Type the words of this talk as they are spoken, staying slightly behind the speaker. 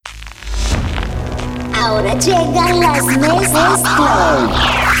Ahora llegan las mezclas.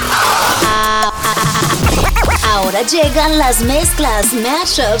 Ahora llegan las mezclas,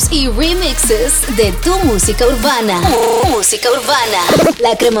 mashups y remixes de tu música urbana. Música urbana.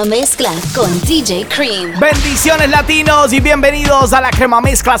 La Crema Mezcla con DJ Cream. Bendiciones latinos y bienvenidos a La Crema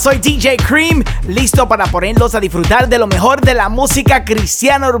Mezcla. Soy DJ Cream, listo para ponerlos a disfrutar de lo mejor de la música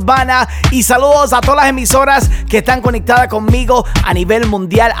cristiana urbana. Y saludos a todas las emisoras que están conectadas conmigo a nivel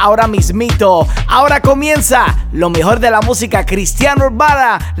mundial ahora mismito. Ahora comienza lo mejor de la música cristiana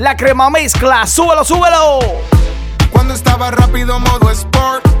urbana. La Crema Mezcla. Súbelo, súbelo. Cuando estaba rápido modo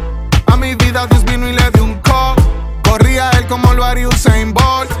sport, a mi vida Dios vino y le dio un call. Corría él como lo haría Usain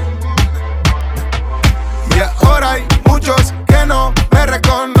Bolt. Y ahora hay muchos que no me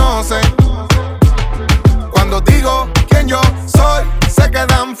reconocen. Cuando digo quién yo soy, se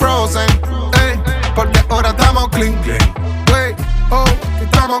quedan frozen. Porque ahora estamos clean, clean. Hey, oh, aquí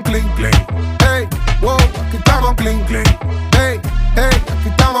estamos clean, clean. Hey, wow, aquí estamos clean, clean. Hey, hey, aquí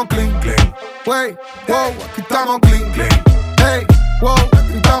estamos clean, clean. Hey, wow, aquí estamos clean, clean. Hey, wow,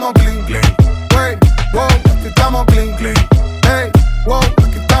 aquí estamos clean, clean. Hey, wow, aquí estamos clean, clean. Hey, wow,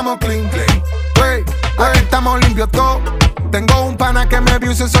 aquí estamos clean, clean. Hey, aquí estamos limpios todos. Tengo un pana que me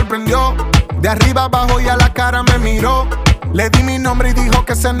vio y se sorprendió. De arriba abajo y a la cara me miró. Le di mi nombre y dijo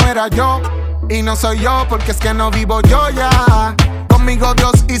que ese no era yo. Y no soy yo porque es que no vivo yo ya. Conmigo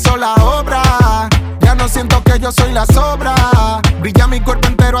Dios hizo la obra. Ya no siento que yo soy la sobra. Brilla mi cuerpo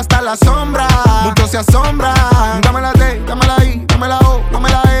entero hasta la sombra. Muchos se asombran. Dame la D, dame la I, dame la O, dame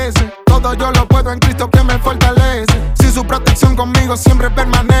la S. Todo yo lo puedo en Cristo que me fortalece. Si su protección conmigo siempre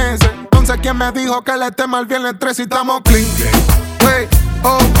permanece. Entonces ¿quién me dijo que le tema el viernes 3 y estamos clean, clean? Hey,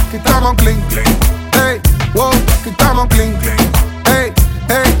 oh, aquí estamos clean, clean. Hey, wow, aquí estamos clean, clean. Hey,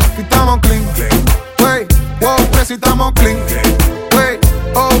 hey, aquí estamos clean, clean. Hey, wow, 3 y estamos clean, clean. Hey,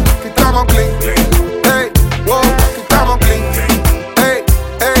 oh, aquí estamos clean, clean. Hey, wow, aquí estamos clean, clean. Hey,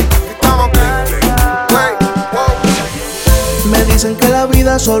 hey, aquí estamos clean, clean. Hey, wow. Me dicen que la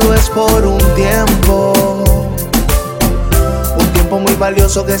vida solo es por un tiempo muy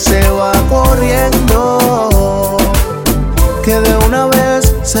valioso que se va corriendo, que de una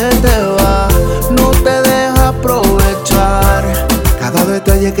vez se te va, no te deja aprovechar cada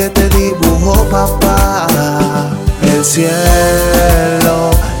detalle que te dibujó papá. El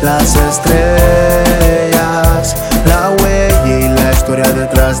cielo, las estrellas, la huella y la historia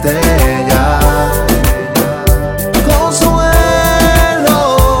detrás de ella.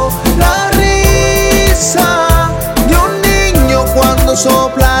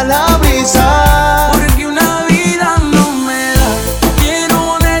 Sopla la brisa. Porque una vida no me da,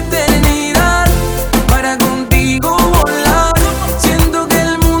 quiero una eternidad para contigo volar. Siento que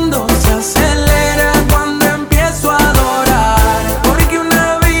el mundo se acelera cuando empiezo a adorar. Porque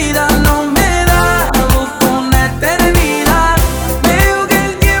una vida no me da, busco una eternidad. Veo que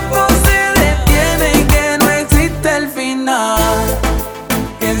el tiempo se detiene y que no existe el final.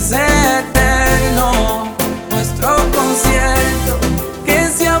 Que sea eterno nuestro concierto,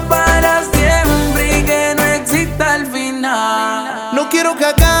 para siempre y que no exista el final. No quiero que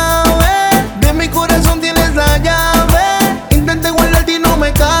acabe, de mi corazón tienes la llave. Intenté guardarte y no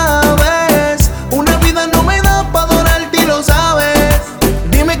me cabes. Una vida no me da para adorarte y lo sabes.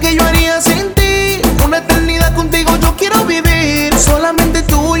 Dime qué yo haría sin ti. Una eternidad contigo yo quiero vivir. Solamente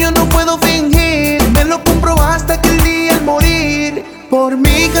tuyo no puedo fingir. Me lo comprobaste aquel día al morir. Por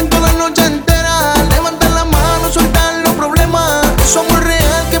mí canto la noche entera. Levanta la mano, suelta los problemas. Somos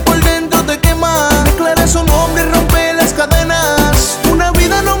real que por dentro te quema. Declara su nombre y rompe las cadenas. Una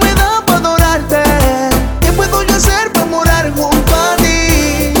vida no me da para adorarte. ¿Qué puedo yo hacer para morar junto a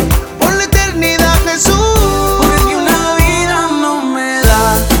ti? Por la eternidad, Jesús. Porque una vida no me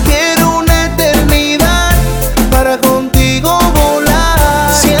da, quiero una eternidad para contigo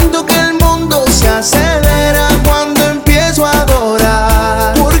volar. Siento que el mundo se acelera cuando empiezo a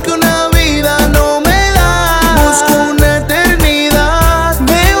adorar. Porque una vida no me da, busco una eternidad.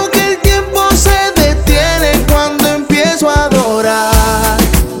 Veo que el tiempo se detiene cuando empiezo a adorar.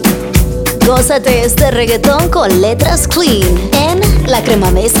 Gózate este reggaetón con letras clean en La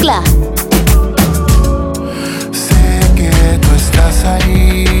Crema Mezcla. Sé que tú estás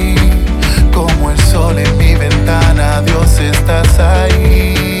ahí, como el sol en mi ventana, Dios estás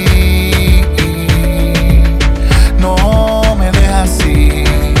ahí. No me dejas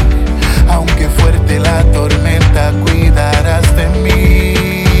ir, aunque fuerte la tormenta, cuidarás de mí.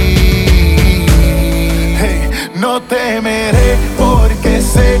 Hey, no temeré porque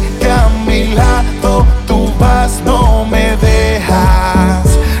sé que a mi lado tú vas, no me dejas,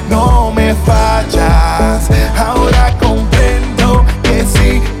 no me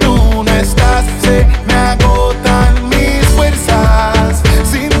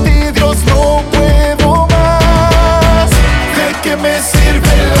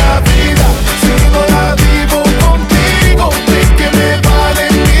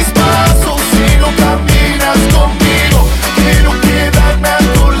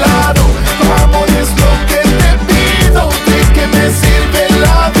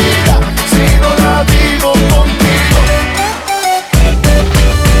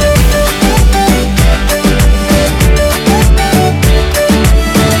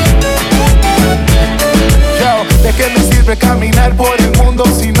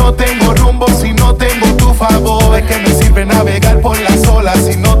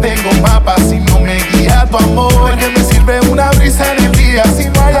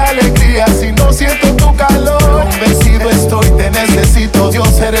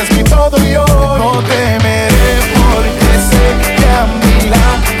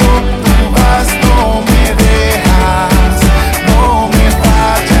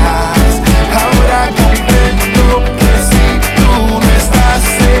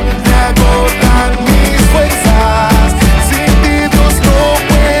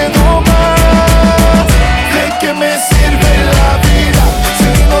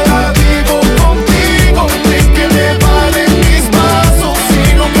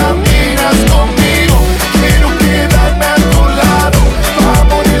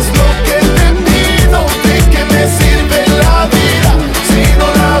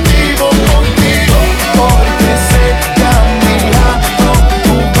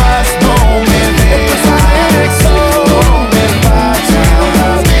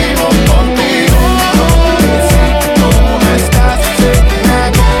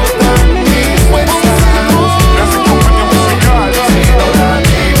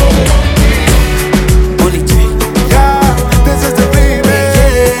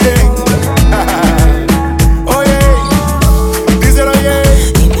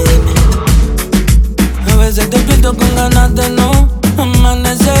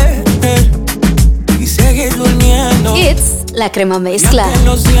Crema Mezcla. Ya que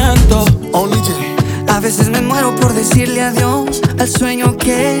lo siento, Only J. a veces me muero por decirle adiós al sueño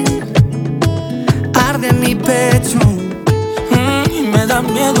que arde en mi pecho. Y me da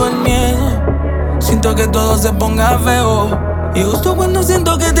miedo el miedo. Siento que todo se ponga feo. Y justo cuando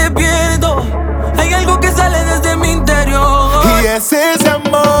siento que te pierdo, hay algo que sale desde mi interior. Y es ese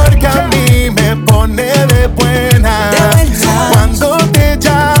amor que a mí me pone de buena. Cuando te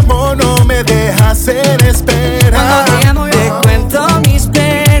llamo no me dejas en espera. Cuando te llamo te cuento mis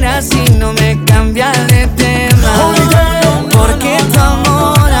penas y no me cambias de tema. Porque tu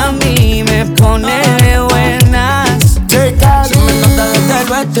amor a mí me pone de buenas. Si me nota desde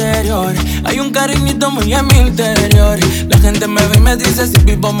lo exterior, hay un cariñito muy en mi interior. La gente me ve y me dice si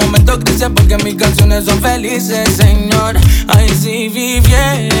vivo momentos grises, porque mis canciones son felices, señor. Ay, si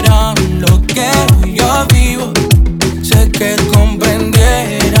vivieran lo que yo vivo, sé que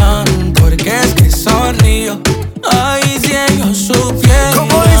comprendieran porque es que sonrío. Ay, si ellos supieran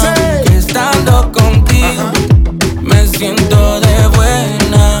que estando contigo me siento de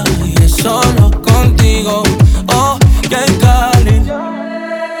buena y es solo contigo. Oh, qué cálido.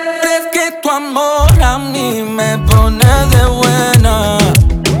 Es que tu amor a mí me pone de buena.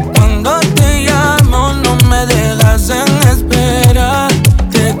 Cuando te llamo no me dejas en espera.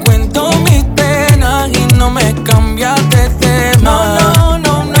 Te cuento mis penas y no me cambias de tema.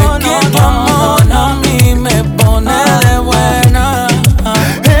 Es que tu amor a mí me pone de buena.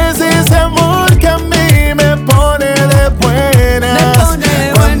 Es ese amor que a mí me pone de buena.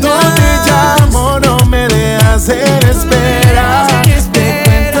 Cuando te llamo no me dejas en espera. Te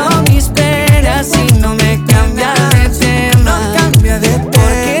cuento mis penas y no me cambias de tema.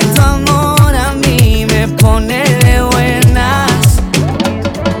 Porque tu amor a mí me pone de buenas.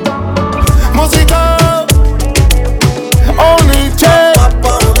 Música Only J.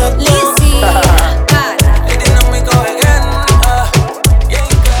 Lizzy.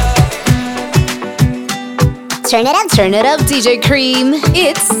 Turn it up, DJ Cream.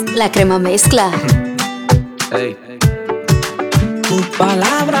 It's La Crema Mezcla. Tu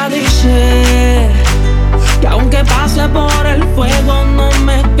palabra dice que aunque pase por el fuego no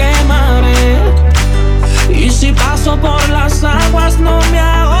me quemaré. Y si paso por las aguas no me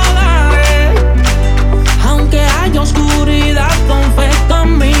ahogaré. Aunque haya oscuridad con fe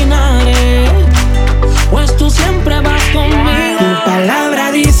caminaré, pues tú siempre vas conmigo. Tu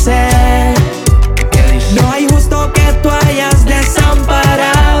palabra dice: no hay justo que tú hayas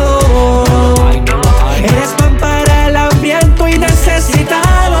desamparado. Eres pan para el hambriento y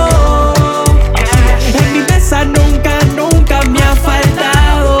necesitado. En mi mesa nunca, nunca me ha faltado.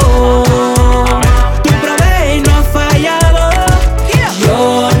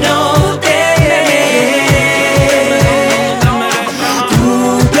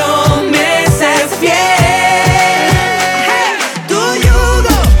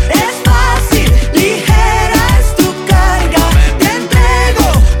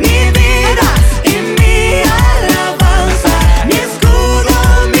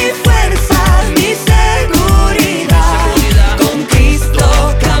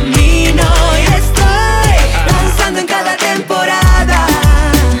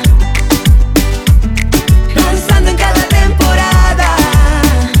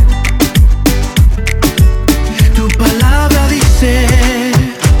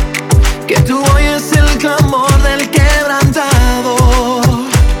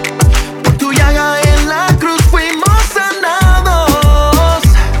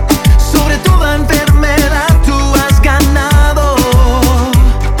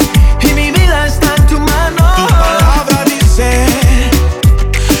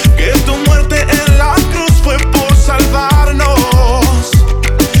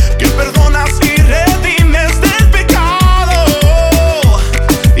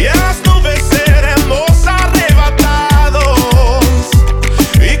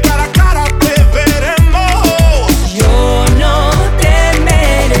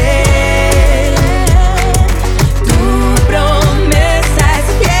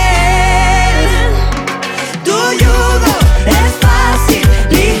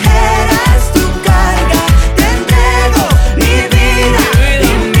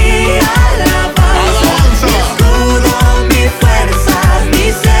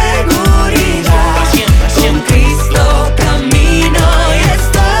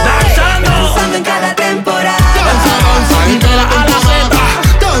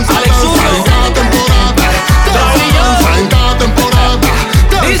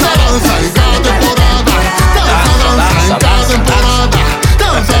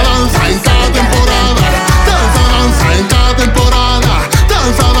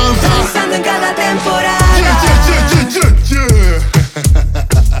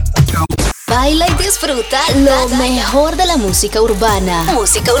 disfruta lo mejor de la música urbana.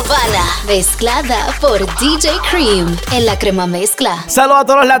 Música urbana mezclada por DJ Cream en la Crema Mezcla. Saludos a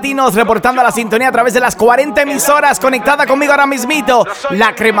todos los latinos reportando la sintonía a través de las 40 emisoras conectada conmigo ahora mismito.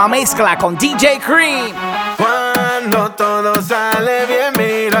 La Crema Mezcla con DJ Cream. Cuando todo sale bien,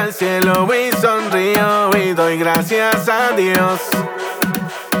 miro al cielo y sonrío y doy gracias a Dios.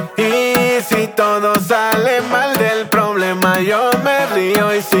 Y si todo sale mal del problema, yo me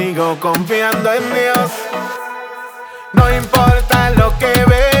río y sigo confiando en Dios. No importa lo que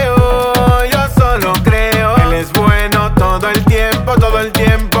veo, yo solo creo. Él es bueno todo el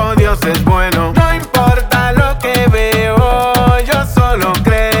tiempo Dios es bueno. No importa lo que veo, yo solo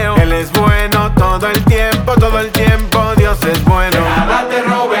creo. Él es bueno todo el tiempo Dios es bueno. Que nada te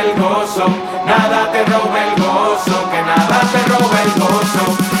robe el gozo, nada te robe el gozo, que nada te robe el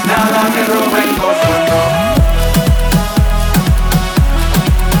gozo, nada te robe el gozo, no.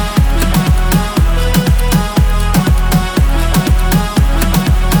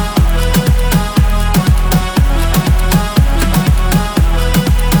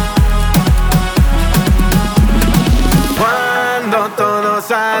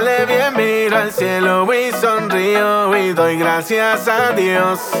 Sale bien, miro al cielo y sonrío y doy gracias a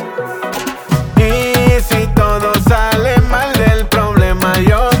Dios. Y si todo sale mal del problema,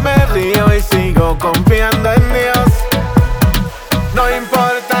 yo me río y sigo confiando en Dios. No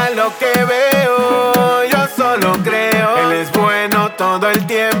importa lo que veo, yo solo creo. Él es bueno todo el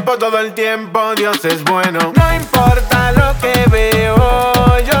tiempo Dios es bueno. No importa lo que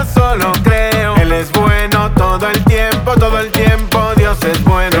veo, yo solo creo. Él es bueno todo el tiempo Dios es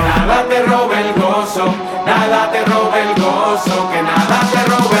bueno. Que nada te robe el gozo, nada te robe el gozo, que nada te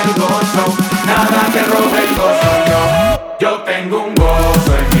robe el gozo, nada te robe el gozo, no. Yo tengo un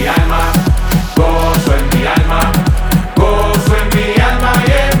gozo en mi alma, gozo en mi alma, gozo en mi alma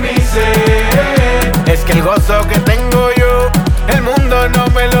y en mi ser. Es que el gozo que tengo yo, el mundo no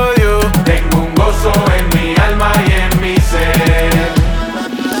me lo dio. Tengo un gozo en mi alma y en mi ser.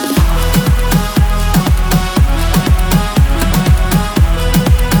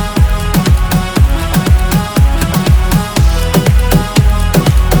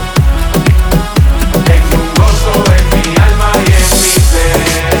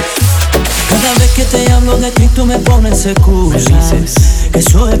 De Cristo me pones excusas, que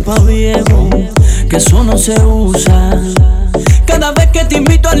eso es pa' viejo, que eso no se usa. Cada vez que te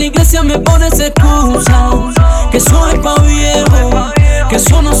invito a la iglesia me pones excusas, que eso es pa' viejo, que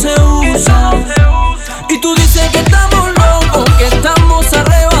eso no se usa. Y tú dices que estamos locos, que estamos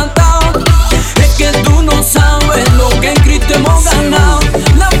arrebatados. Es que tú no sabes lo que en Cristo hemos ganado.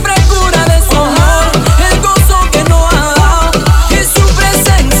 La frescura de su amor, el gozo que nos ha dado y su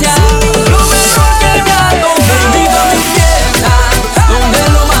presencia.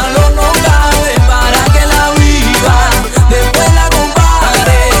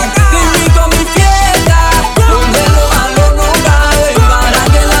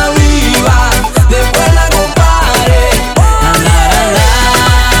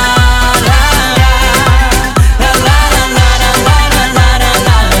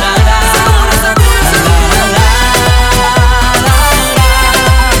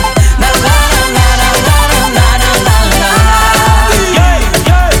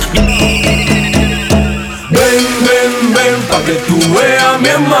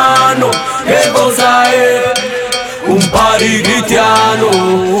 party cristiano.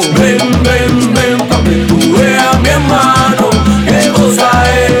 Ven, ven, ven, pa' que tú veas mi hermano, que goza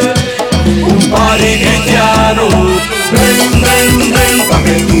él. Un party cristiano. Ven, ven, ven, pa'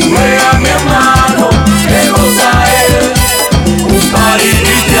 que tú veas mi hermano, que goza él. Un party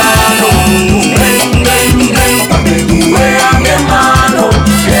cristiano. Ven, ven, ven, pa' que tú veas mi hermano,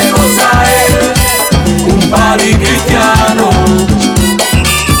 que goza él. Un party cristiano.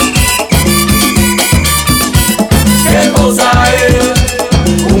 Que goza él,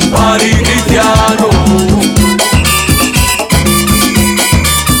 un party cristiano.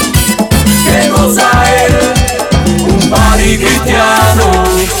 Que goza él, un party cristiano.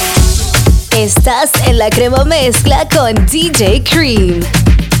 Estás en la Crema Mezcla con DJ Cream.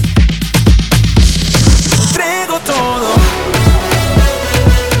 Traigo todo.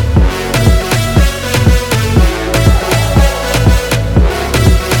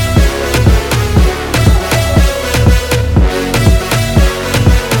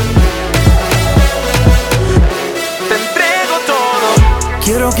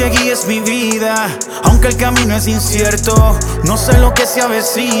 que guíes mi vida, aunque el camino es incierto. No sé lo que se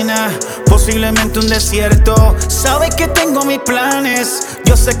avecina, posiblemente un desierto. Sabes que tengo mis planes,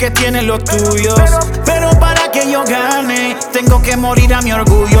 yo sé que tienes los tuyos, pero para que yo gane tengo que morir a mi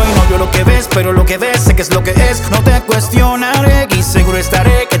orgullo. Y no veo lo que ves, pero lo que ves sé que es lo que es. No te cuestionaré y seguro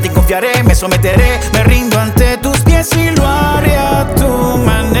estaré, que te confiaré, me someteré, me rindo ante tus pies y lo haré a tu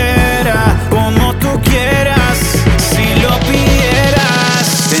manera, como tú quieras. Si lo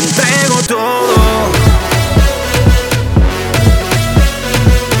pidieras, te entrego todo.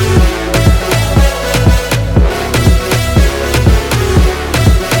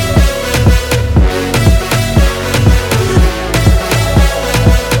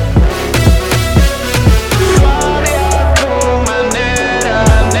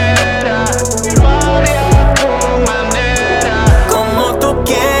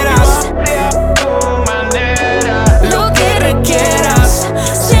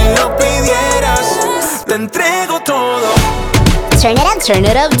 Turn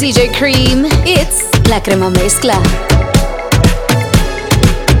it up, DJ Cream. It's La Crema Mezcla.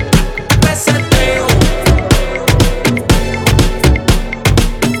 Reseteo.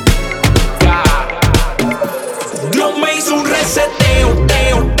 Dios me hizo un reseteo,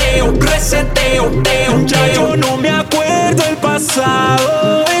 reseteo. Ya yo no me acuerdo el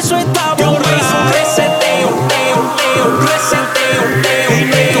pasado, eso está borrado. Dios me hizo un reseteo, reseteo. Y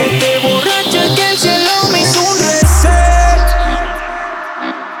me conté borracho que el cielo me hizo un reset.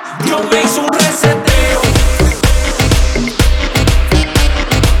 Dios me hizo un reseteo.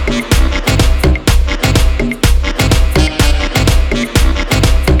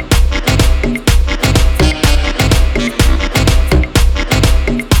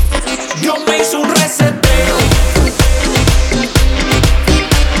 Dios me hizo un reseteo.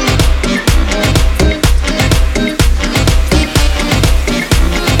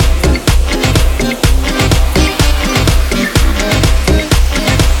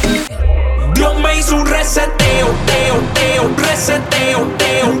 Dios me hizo un reseteo,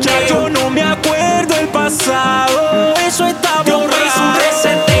 reseteo. Ya yo no me acuerdo el pasado, eso está borrado. Dios me hizo un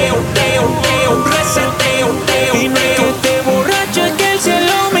reseteo, reseteo. Y no es que esté borracho, es que el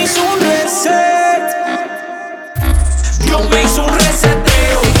cielo me hizo un reset. Dios me hizo un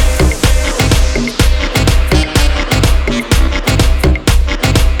reseteo.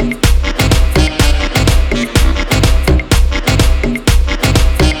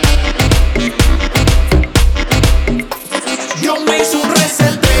 Dios me hizo un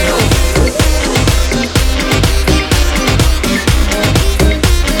reseteo.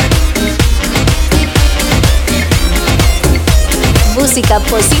 Música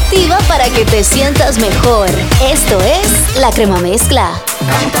positiva para que te sientas mejor. Esto es La Crema Mezcla.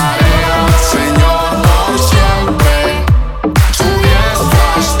 Cantaré al Señor por siempre, su diestra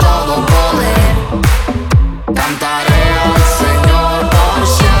es todo poder. Cantaré al Señor por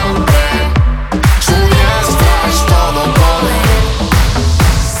siempre, su diestra es todo poder.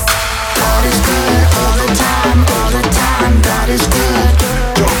 God is good all the time, God is good.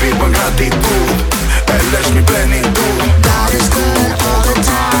 Yo vivo en gratitud, Él es mi plenitud. God is good all the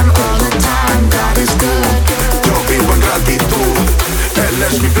time, God is good. Yo vivo en gratitud, Él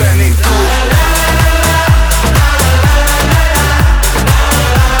es mi plenitud.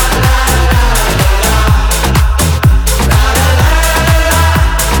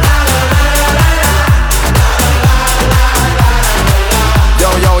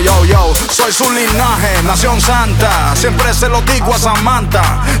 Yo, soy su linaje, nación santa. Siempre se lo digo a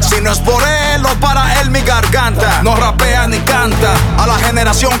Samantha. Si no es por él o para él mi garganta, no rapea ni canta. A la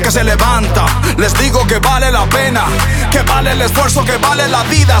generación que se levanta, les digo que vale la pena, que vale el esfuerzo, que vale la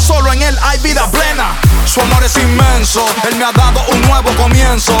vida. Solo en él hay vida plena. Su amor es inmenso, él me ha dado un nuevo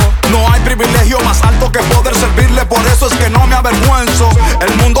comienzo. No hay privilegio más alto que poder servirle, por eso es que no me avergüenzo.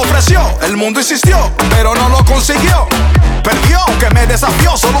 El mundo ofreció, el mundo insistió, pero no lo consiguió. Perdió, que me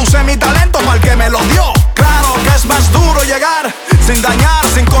desafió, solo usé mi talento para el que me lo dio. Claro que es más duro llegar, sin dañar,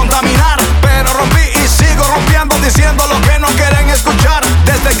 sin contaminar, pero rompí y sigo rompiendo, diciendo lo que no quieren escuchar.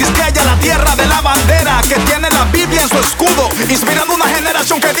 Desde Quisqueya, la tierra de la bandera, que tiene la Biblia en su escudo, inspirando una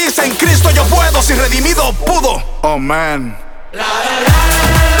generación que dice: en Cristo yo puedo, si redimido pudo. Oh man.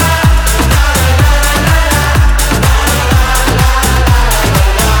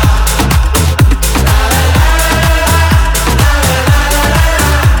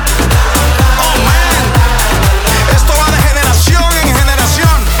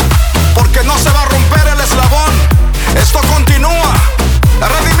 Esto continúa,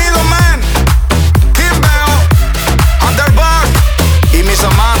 redimido man, Kimbeo, Underberg y mi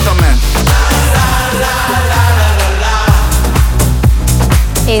Samantha man.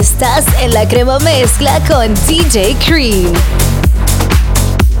 Estás en la Crema Mezcla con DJ Cream.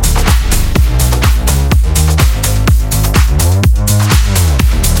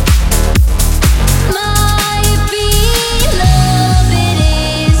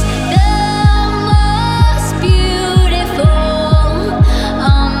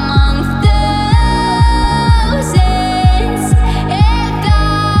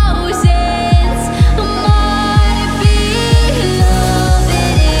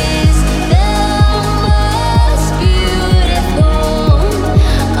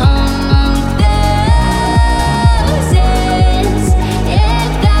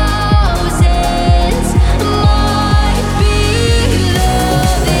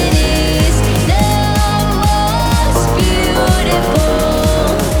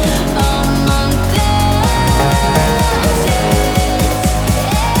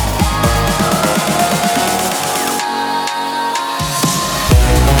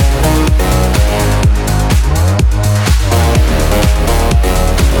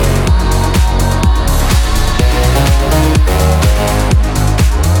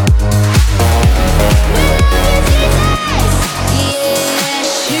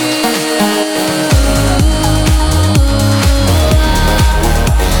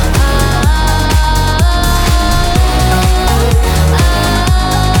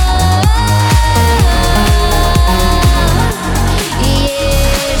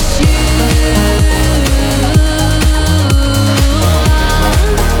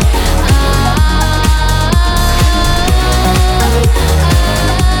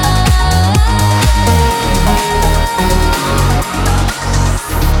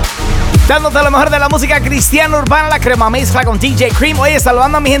 Dándote lo mejor de la música cristiana urbana, la Crema Mezcla con DJ Cream. Oye,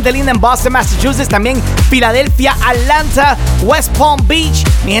 saludando a mi gente linda en Boston, Massachusetts, también Filadelfia, Atlanta, West Palm Beach,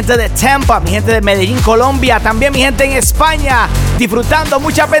 mi gente de Tampa, mi gente de Medellín, Colombia, también mi gente en España, disfrutando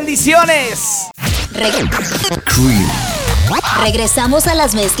muchas bendiciones. Regresamos a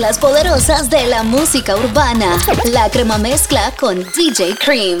las mezclas poderosas de la música urbana. La Crema Mezcla con DJ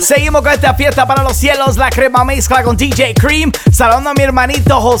Cream. Seguimos con esta fiesta para los cielos, la Crema Mezcla con DJ Cream. Saludando a mi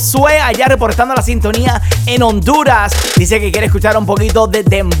hermanito Josué, allá reportando la sintonía en Honduras. Dice que quiere escuchar un poquito de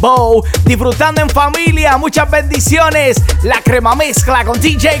dembow. Disfrutando en familia, muchas bendiciones. La Crema Mezcla con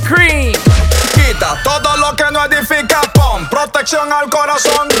DJ Cream. Quita todo lo que no edifica, pon protección al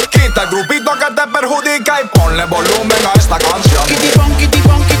corazón. Quita el grupito que te perjudica y ponle volumen a esta canción.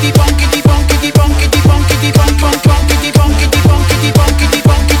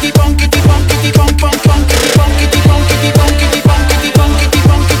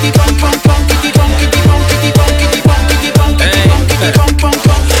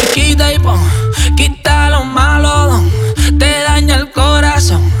 Quita y pon, quita lo malo, te daña el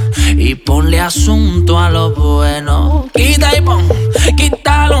corazón y ponle asunto a lo bueno. Quita y pon,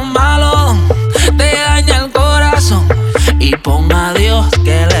 quita lo malo, te daña el corazón y pon a Dios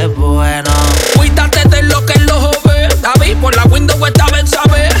que Él es bueno. Cuídate de lo que el ojo ve, David por la window esta vez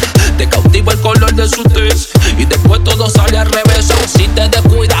sabe. Te cautiva el color de su tez y después todo sale al revés. Si te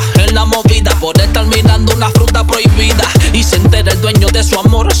descuidas en la movida por estar mirando una fruta prohibida y se entera el dueño de su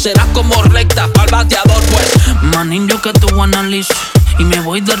amor, serás como recta pa'l bateador. Pues manín, yo que tú analizo y me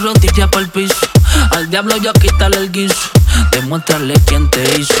voy de rodillas pa'l piso. Al diablo ya quítale el guiso, demuéstrale quién te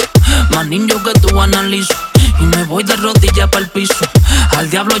hizo. Manín, yo que tú analizo y me voy de rodillas pa'l piso. Al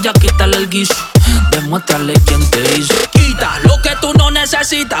diablo ya quítale el guiso, demuéstrale quién te hizo. Quita lo que tú no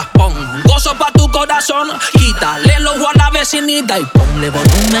necesitas, pon gozo pa' tu corazón. Quítale el ojo a la vecinita y ponle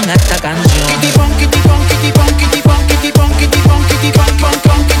volumen a esta canción.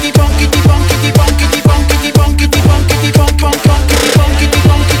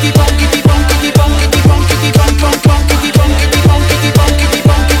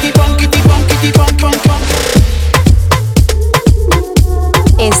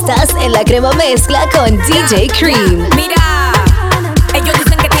 Estás en la Crema Mezcla con DJ Cream. Mira, ellos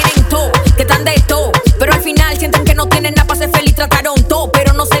dicen que tienen todo, que están de todo, pero al final sienten que no tienen nada para ser feliz. Trataron todo,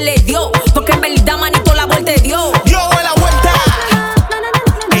 pero no se les dio, porque en verdad manito la vuelta dio. Dio la vuelta,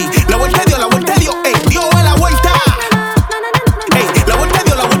 ey, la vuelta dio, ey, dio la vuelta, ey, la vuelta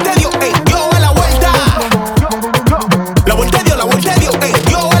dio, ey, dio la vuelta, la vuelta dio, ey,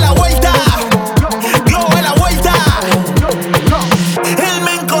 dio la vuelta, dio la vuelta. Él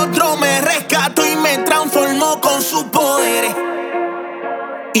me encontró, me rescató y me transformó con sus poderes.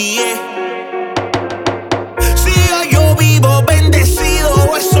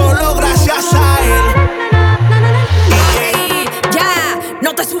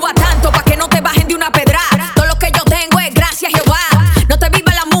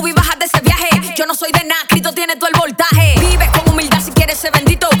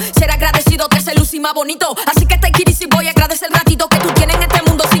 Ser agradecido te hace lucir más bonito. Así que take it easy, voy a agradecer el ratito que tú tienes en este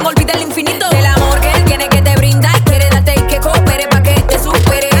mundo sin olvidar el infinito. El amor que él tiene que te brinda y quiere darte y que coopere pa' que te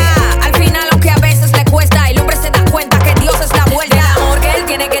supere. Al final, aunque a veces le cuesta, el hombre se da cuenta que Dios es la vuelta. El amor que él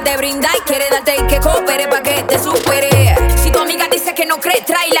tiene que te brinda y quiere darte y que coopere pa' que te supere. Si tu amiga dice que no cree,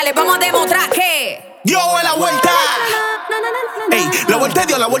 tráela, le vamos a demostrar que dio la vuelta. Ey, la vuelta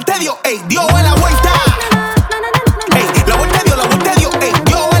dio, ey, dio la vuelta. Ey, la vuelta dio, ey,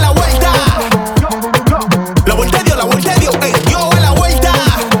 dio la vuelta. La vuelta dio, ey, dio la vuelta.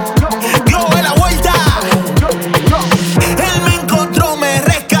 Dio la vuelta. Él me encontró, me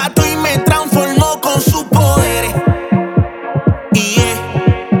rescató y me transformó con sus poderes.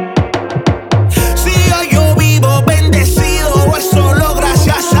 Si hoy yo vivo bendecido, es solo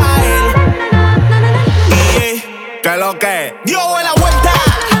gracias a él. ¿Qué lo que? Dio la vuelta.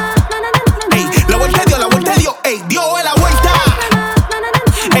 Ey, la vuelta dio, ey, dio la vuelta.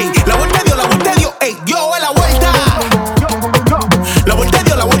 Ey, la vuelta dio, ey, dio la vuelta. La vuelta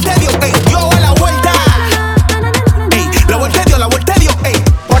dio, ey, dio la vuelta. Ey, la vuelta dio, ey.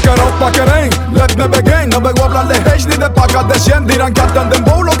 Pa' querer, let me begin. No vengo a hablar de hate ni de pacas de 100. Dirán que hasta en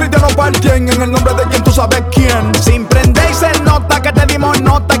dembow los cristianos partien. En el nombre de quien tú sabes quién. Sin prender y se nota que te dimos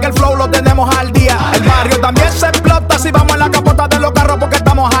nota, que el flow lo tenemos al día. El barrio también se explota si vamos en la capota de los carros porque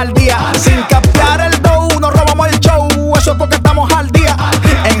estamos al día. Sin capear el dough, nos robamos el show, eso es porque estamos al día.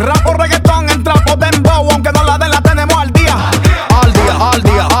 En rap o reggaetón, en trap o dembow, aunque no la den, la tenemos al día. Al día, al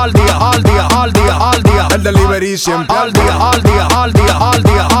día, al día, al día, al día, al día. El delivery siempre al día, al día, al día, al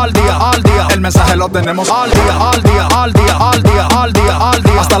día, al día, al día. El mensaje lo tenemos al día, al día, al día, al día, al día, al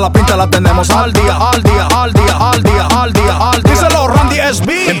día. Hasta la pinta la tenemos al día, al día, al día, al día, al día, al día. Díselo, Randy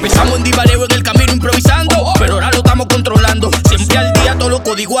SB. Empezamos en divaleo en el camino improvisando, pero ahora lo estamos controlando. Siempre al día, todo lo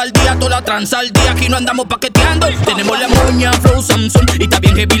código al día, toda la tranza al día. Aquí no andamos paqueteando. Tenemos la moña, flow Samsung, y está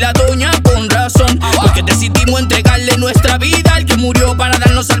bien heavy la doña, con razón. Porque decidimos entregarle nuestra vida al que murió para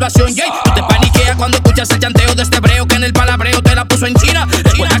darnos salvación. Yeah. Tú te paniqueas cuando escuchas el chanteo de este hebreo que en el palabreo te la puso en China.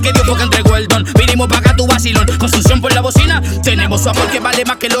 Recuerda que Dios fue que entregó el don. Vinimos pa' acá tu vacilón, construcción por la bocina. Tenemos su amor que vale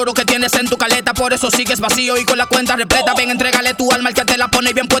más que el oro que tienes en tu caleta. Por eso sigues vacío y con la cuenta repleta. Ven, entrégale tu alma al que te la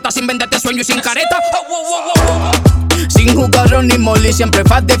pone bien puesta, sin venderte sueño y sin careta. Sin jugador ni molly, siempre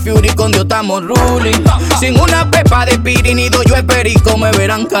Fast de Fury, con Dios estamos ruling. Sin una pepa de pirinido, yo el perico me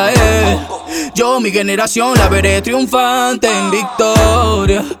verán caer. Yo, mi generación, la veré triunfante en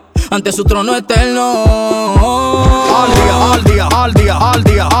victoria ante su trono eterno. Al día, al día, al día, al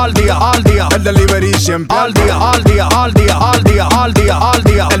día, al día, al día. El delivery siempre al día, al día, al día, al día, al día, al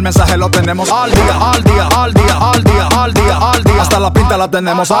día. El mensaje lo tenemos al día, al día, al día, al día, al día, al día. Hasta la pinta la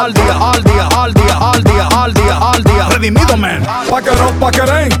tenemos al día, al día, al día, al día, al día, al día. Redimido, man. Pa'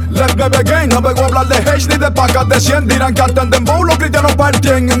 querer, let me begin. No vengo a hablar de hate ni de pacas de 100. Dirán que hasta en dembow los cristianos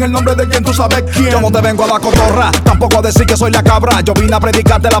partien. En el nombre de quien tú sabes quién. Yo no te vengo a la cotorra, tampoco a decir que soy la cabra. Yo vine a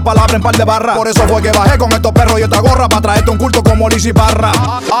predicarte la palabra en par de barras. Por eso fue que bajé con estos perros y esta gorra para traerte un culto como Liz y Parra.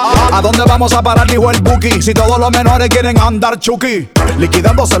 ¿A dónde vamos a parar? Dijo el Buki. Si todos los menores quieren andar chuki,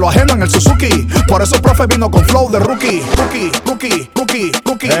 liquidándose lo ajeno en el Suzuki. Por eso el profe vino con flow de rookie. Rookie.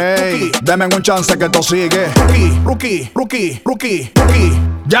 Hey, denme un chance que esto sigue. Rookie.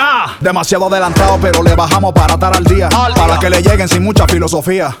 Ya, demasiado adelantado, pero le bajamos para estar al día. Para que le lleguen sin mucha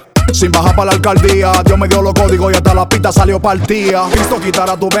filosofía. Sin bajar para la alcaldía, Dios me dio los códigos y hasta la pista salió partida. Cristo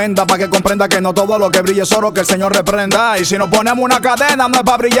quitará tu venda para que comprenda que no todo lo que brille es oro, que el Señor reprenda. Y si nos ponemos una cadena no es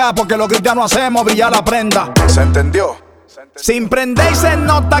para brillar, porque los cristianos hacemos brillar la prenda. ¿Se entendió? Sin prender y se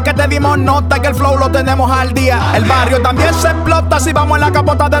nota que te dimos nota, que el flow lo tenemos al día. El barrio también se explota si vamos en la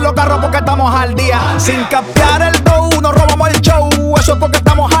capota de los carros porque estamos al día. Sin capear el dough, nos robamos el show, eso es porque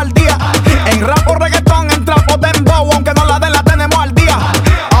estamos al día. En rap o reggaetón, en trap o dembow, aunque no la den, la tenemos al día.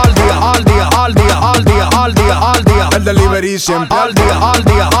 Al día, al día, al día, al día, al día. El delivery siempre al día, al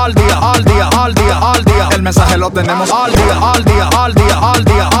día, al día, al día, al día, al día. El mensaje lo tenemos al día, al día, al día, al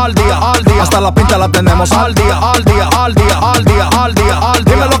día, al día, al día. Hasta la pinta la tenemos al día, al día, al día, al día, al día, al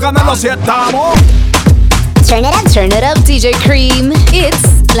día. Dímelo, Canelo, si estamos. Turn it up, DJ Cream.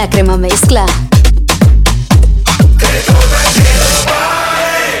 It's la Crema Mezcla.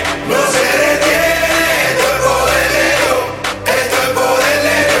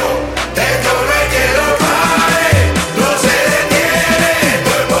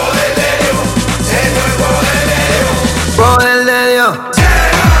 Poder de Dios,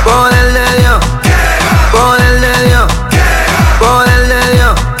 poder de Dios, poder de Dios, poder de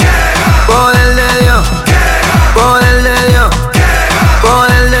Dios, poder de Dios, poder de Dios,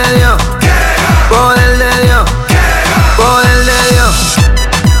 poder de Dios, poder de Dios, poder de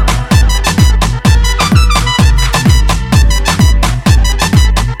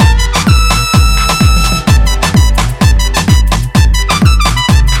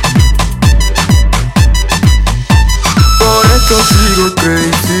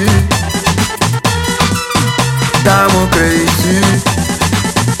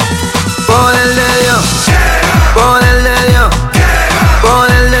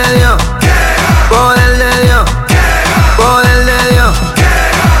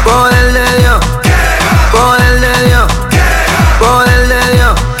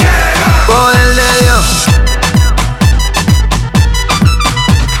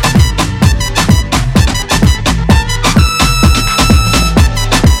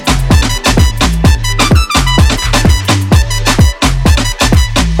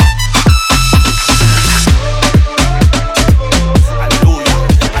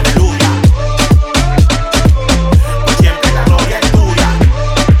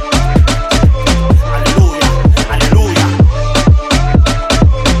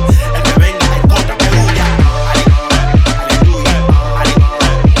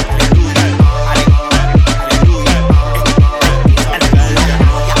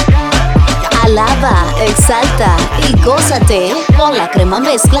Gózate con la crema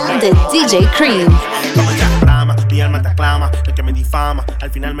mezcla de DJ Cream. Como ella reclama, mi alma te aclama. El que me difama,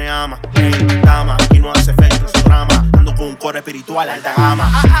 al final me ama. Hey, dama, y no hace efecto su drama. Ando con un coro espiritual alta gama.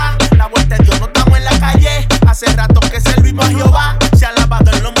 La vuelta de Dios, no estamos en la calle. Hace rato que servimos a Jehová. Se ha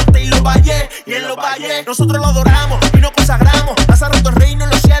lavado en los montes y los valles. Y en los valles nosotros lo adoramos y nos consagramos. Hace rato el reino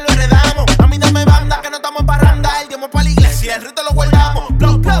en los cielos heredamos. A mí dame banda que no estamos en parranda. El diezmo para la iglesia, el resto lo guardamos.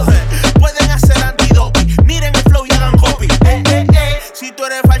 Blow, blow. Pueden hacer antidopi. Miren el flow y hagan copy. Si tú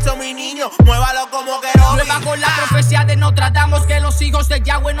eres falso, mi niño, muévalo como queró. Nueva con la profecía de Nostradamus, que los hijos de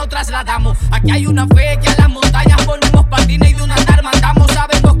Yahweh nos trasladamos. Aquí hay una fe que a las montañas ponemos patines y de un andar mandamos.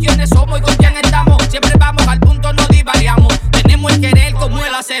 Sabemos quiénes somos y con quién estamos. Siempre vamos al punto, no divariamos. Tenemos el querer como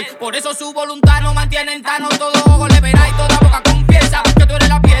el hacer. Por eso su voluntad nos mantiene en tano. Todo ojo le verá y toda boca confiesa que tú eres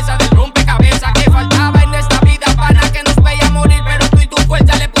la pieza del rompecabezas que faltaba en esta vida para que nos veía morir. Pero tú y tu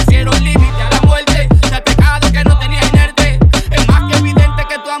fuerza le pusieron límite a la muerte, al pecado que no tenía inerte. Es más que evidente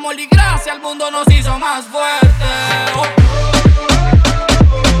que tu amor y gracia al mundo nos hizo más fuerte.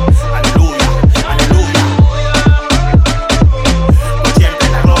 Aleluya, aleluya. Por siempre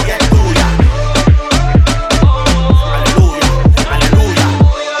la gloria es tuya. Aleluya, aleluya.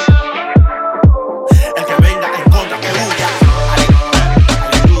 El que venga en contra que huya.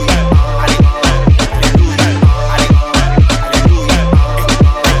 Aleluya, aleluya, aleluya,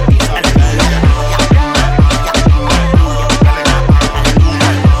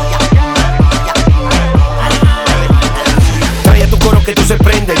 Trae a tu coro que tú se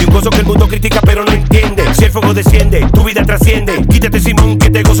prende de un gozo que el mundo critica pero no entiende. Si el fuego desciende, tu vida trasciende. Quítate Simón que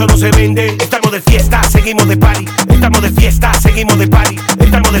este gozo no se vende. Estamos de fiesta, seguimos de party. Estamos de fiesta, seguimos de party.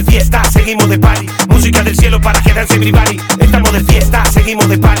 Estamos de fiesta, seguimos de party. Música del cielo para que dance everybody. Estamos de fiesta, seguimos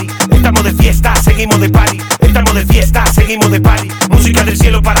de party. Estamos de fiesta, seguimos de party. Estamos de fiesta, seguimos de party. Música del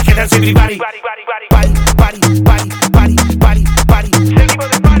cielo para que dance everybody. Party, party, party, party, party, party. Seguimos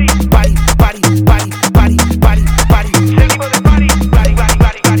de party. Party, party, party, party, party, party. Seguimos de party. Party, party,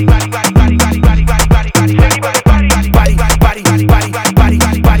 party, party, party, party, party, party, party, party, party. Seguimos de party. Party, party, party, party, party, party,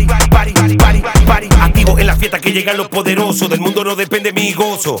 party, party, party, party, party. Activo en la fiesta que llegan los poderosos. Del mundo no depende mi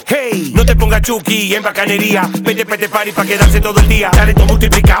gozo. Hey, no te pongas chuki en bacanería. Vete pa' este party pa' quedarse todo el día. Talento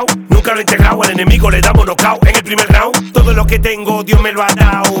multiplicado, nunca lo he integrado. Al enemigo le damos knockout en el primer round. Todo lo que tengo Dios me lo ha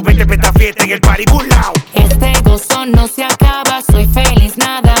dado. Vete pa' esta fiesta en el party burlao. Este gozo no se acaba, soy feliz,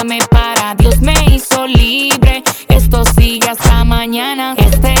 nada me para. Dios me hizo libre, esto sigue hasta mañana.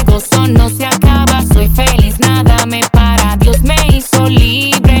 Este gozo no se acaba, soy feliz, nada me para. Dios me hizo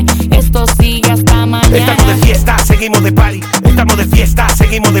libre, esto sigue hasta mañana. Estamos de fiesta, seguimos de party. Estamos de fiesta,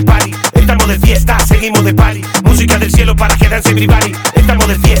 seguimos de party. Estamos de fiesta, seguimos de party. Música del cielo para que dance everybody. Estamos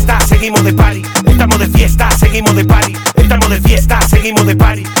de fiesta, seguimos de party. Estamos de fiesta, seguimos de party. Estamos de fiesta, seguimos de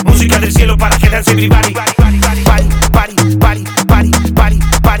party. Música del cielo para que dance everybody. Party, party, party, party, party,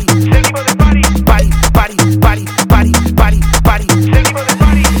 party. Seguimos de party. Party, party, party, party, party, party. Seguimos de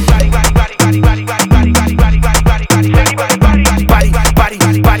party. Party, party, party, party, party, party, party, party, party, party, party. Seguimos de party. Party, party, party,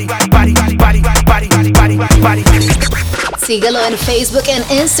 party, party, party, party, party, party, party. Síguelo en Facebook e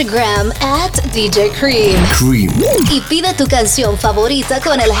Instagram @DJ Cream. Y pide tu canción favorita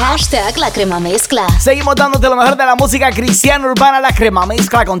con el hashtag La Crema Mezcla. Seguimos dándote lo mejor de la música cristiana urbana, La Crema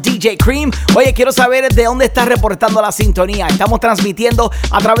Mezcla con DJ Cream. Oye, quiero saber de dónde estás reportando la sintonía. Estamos transmitiendo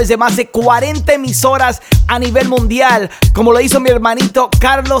a través de más de 40 emisoras a nivel mundial, como lo hizo mi hermanito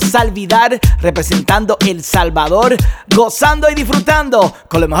Carlos Salvidar, representando El Salvador, gozando y disfrutando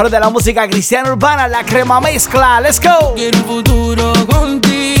con lo mejor de la música cristiana urbana, La Crema Mezcla. Let's go. Quiero un futuro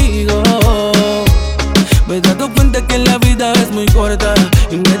contigo. Me he dado cuenta que la vida es muy corta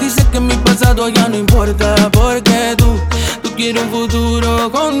y me dice que mi pasado ya no importa. Porque tú quieres un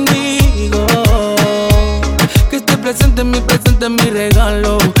futuro conmigo. Que esté presente, mi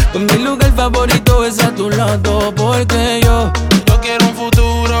regalo. Pues mi lugar favorito es a tu lado. Porque yo quiero un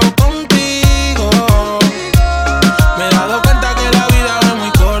futuro contigo. Me he dado cuenta que la vida es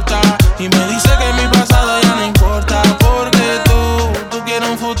muy corta y me dice que mi pasado ya no importa. Porque tú quieres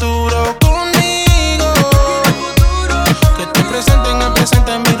un futuro conmigo. Que esté presente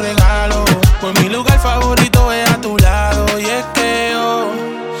en mi regalo. Pues mi lugar favorito es a tu lado. Y es que yo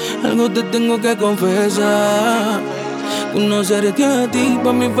algo te tengo que confesar. Conocerte a ti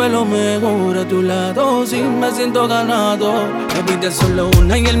para mí fue lo mejor. A tu lado sí me siento ganado. La vida es solo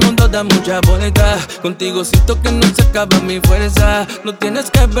una y el mundo da muchas vueltas. Contigo siento que no se acaba mi fuerza. No tienes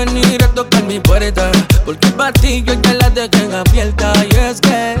que venir a tocar mi puerta, porque para ti yo ya la dejé abierta. Y es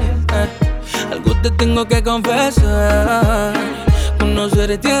que algo te tengo que confesar.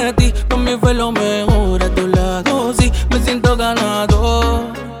 Conocerte a ti para mí fue lo mejor. A tu lado sí me siento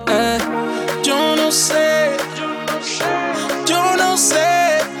ganado. Yo no sé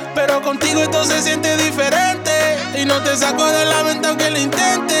contigo esto se siente diferente. Y no te saco de la mente aunque lo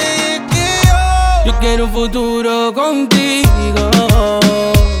intente. Y es que yo quiero un futuro contigo.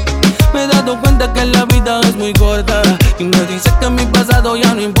 Me he dado cuenta que la vida es muy corta y me dices que mi pasado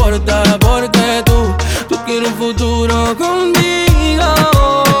ya no importa. Porque tú quieres un futuro conmigo.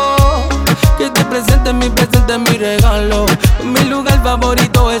 Que te presente mi presente, mi regalo. Mi lugar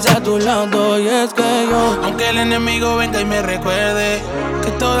favorito es a tu lado. Y es que yo, aunque el enemigo venga y me recuerde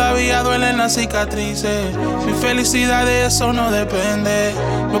que todavía duelen las cicatrices, mi felicidad de eso no depende.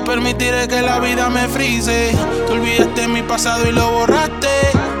 No permitiré que la vida me frise. Tú olvidaste mi pasado y lo borraste.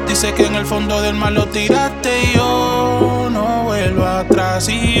 Dice que en el fondo del mar lo tiraste. Y yo no vuelvo atrás.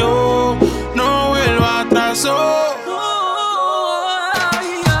 Y yo no vuelvo atrás.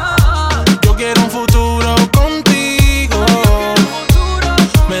 Yo quiero un futuro contigo.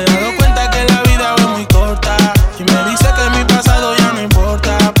 Me he dado cuenta que la vida es muy corta y me dice que mi pasado ya no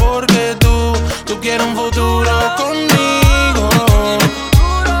importa. Porque tú quieres un futuro conmigo.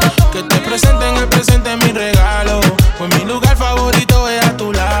 Que te presente en el presente mi regalo. Pues mi lugar favorito es a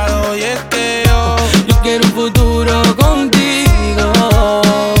tu lado. Y es que yo quiero un futuro contigo.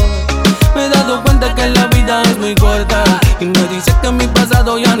 Me he dado cuenta que la vida es muy corta y me dices que mi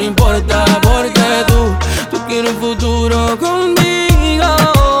pasado ya no importa. Porque tú quieres un futuro conmigo.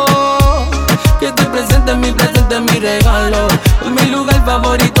 Que te presente mi presente, mi regalo. Pues mi lugar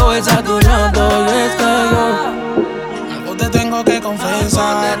favorito es a tu lado. Y es que yo algo te tengo que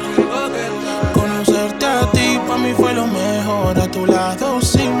confesar. Conocerte a ti para mí fue lo mejor. A tu lado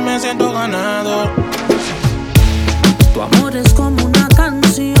sí me siento ganador. Tu amor es como una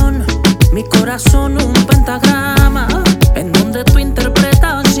canción, mi corazón un pentagrama, en donde tu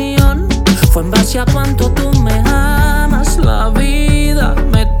interpretación fue en base a cuánto tú me amas. La vida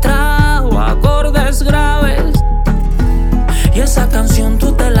me trajo acordes graves y esa canción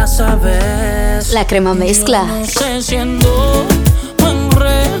tú te la sabes. La Crema Mezcla. Yo no sé si ando en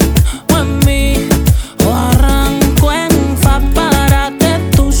re o en mi, o arranco en fa para que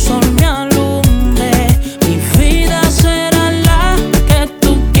tu sol me alumbre. Mi vida será la que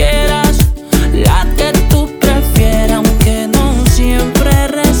tú quieras, la que tú prefieras, aunque no siempre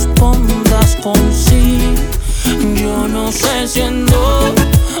respondas con sí. Yo no sé si ando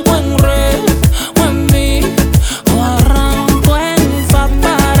o en re o en mi, o arranco en fa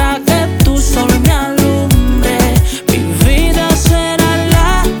para que tu sol me alumbre. Mi vida será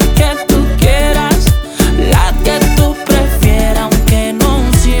la que tú quieras, la que tú prefieras, aunque no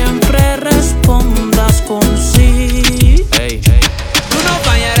siempre respondas con sí. Hey, hey. Tú no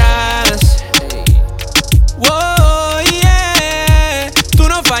fallarás. Oh, yeah. Tú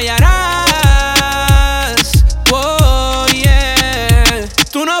no fallarás. Oh, yeah.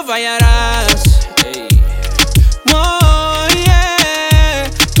 Tú no fallarás. Oh, yeah.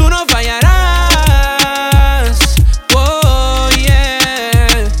 Tú no fallarás. Oh,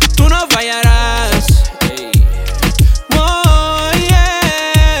 yeah. Tú no fallarás. Oh,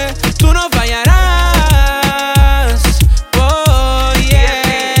 yeah. Tú no fallarás. Oh,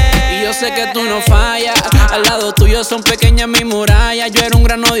 yeah. Y yo sé que tú no fallas. Al lado tuyo son pequeñas mis murallas. Yo era un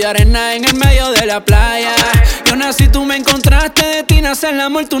grano de arena en el medio de la playa. Yo nací, tú me encontraste. De ti nace el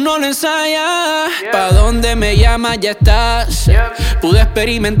amor, tú no lo ensayas. Pa' donde me llamas ya estás. Pude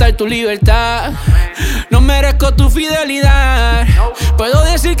experimentar tu libertad. No merezco tu fidelidad. Puedo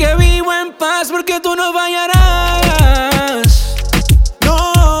decir que vivo en paz porque tú no fallarás.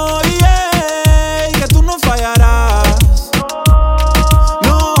 No, yeah, que tú no fallarás.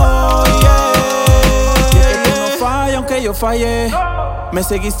 No, yeah, que tú no fallas aunque yo fallé. Me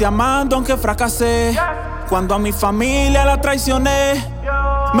seguiste amando aunque fracasé. Cuando a mi familia la traicioné,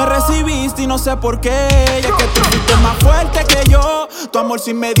 me recibiste y no sé por qué. Y es que tú fuiste más fuerte que yo. Tu amor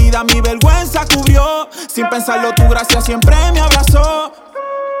sin medida mi vergüenza cubrió. Sin pensarlo tu gracia siempre me abrazó,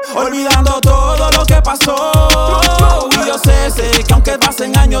 olvidando todo lo que pasó. Y yo sé que aunque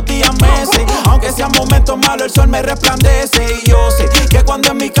pasen años, días, meses, aunque sean momentos malos, el sol me resplandece. Y yo sé que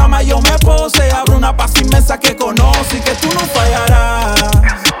cuando en mi cama yo me pose, abro una paz inmensa que conoce y que tú no fallarás.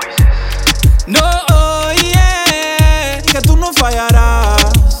 No, oh, yeah, que tú no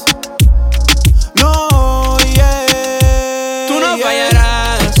fallarás. No, yeah, Tú no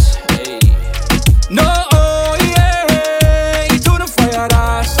fallarás. no, oh, yeah, y tú no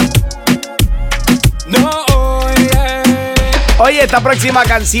fallarás. No, oh, yeah. Oye, esta próxima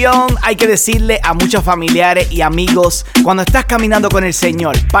canción hay que decirle a muchos familiares y amigos cuando estás caminando con el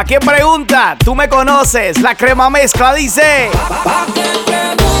Señor. ¿Pa' qué pregunta? Tú me conoces. La Crema Mezcla dice: ¿Pa' qué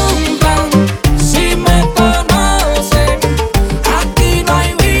preguntan si me conocen? Aquí no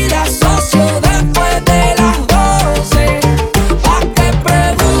hay vida, socio, después de las 12. ¿Pa' qué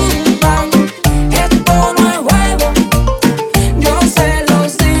preguntan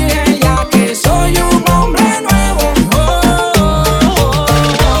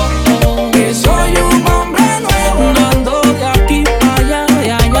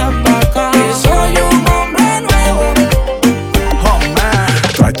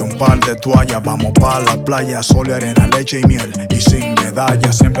toalla. Vamos pa' la playa, sol y arena, leche y miel y sin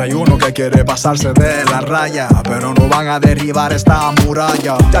medalla. Siempre hay uno que quiere pasarse de la raya, pero no van a derribar esta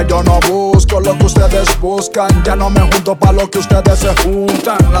muralla. Ya yo no busco lo que ustedes buscan, ya no me junto pa' lo que ustedes se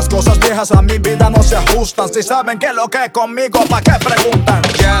juntan. Las cosas viejas a mi vida no se ajustan. Si saben que lo que es conmigo, ¿pa' qué preguntan?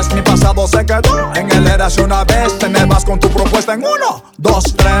 Yes, mi pasado se quedó en el érase una vez. Te me vas con tu propuesta en 1,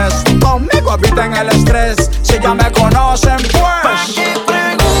 2, 3. Conmigo eviten el estrés. Si ya me conocen, pues ¿pa' qué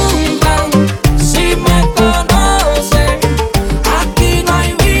preguntan si me conocen? Aquí no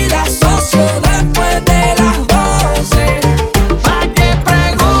hay vida, socio, después de las 12. ¿Pa' qué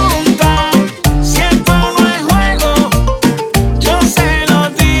preguntan si esto no es juego? Yo se lo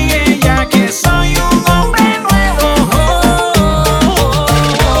dije ya que soy un hombre nuevo.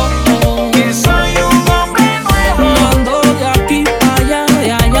 Que soy un hombre nuevo. No ando de aquí para allá,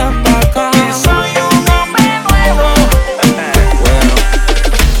 de allá para acá. Que soy un hombre nuevo.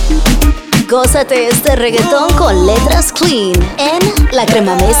 Gózate este reggaetón con letras clean en La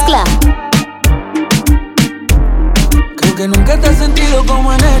Crema Mezcla. Creo que nunca te has sentido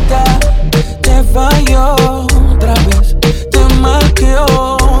como en esta. Te falló otra vez, te marqué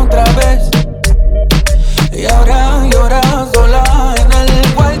otra vez. Y ahora lloras sola en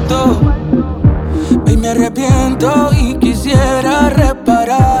el cuarto. Y me arrepiento y quisiera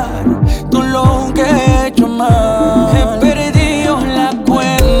reparar todo lo que he hecho mal. He perdido la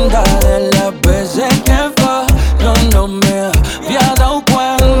cuenta de las veces que yo no me había dado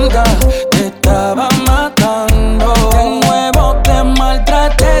cuenta. Te estaba matando. De nuevo te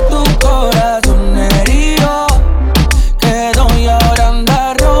maltraté, tu corazón herido quedó y ahora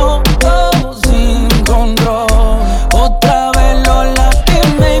anda roto sin control. Otra vez lo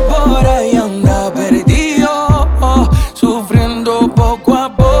lastimé y por ahí anda perdido, sufriendo poco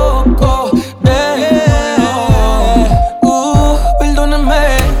a poco.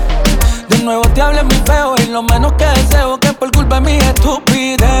 Perdóname, de nuevo te hablé muy feo y lo menos que deseo que por culpa de mis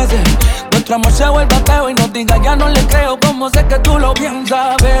estupideces nuestro amor se vuelva ateo y no diga ya no le creo, como sé que tú lo piensas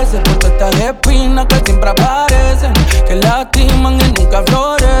a veces. Por todas estas espinas que siempre aparecen, que lastiman y nunca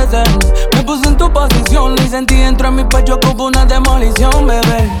florecen. Me puse en tu posición y sentí dentro de mi pecho como una demolición,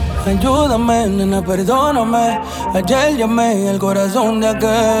 bebé. Ayúdame, nena, perdóname. Ayer llamé el corazón de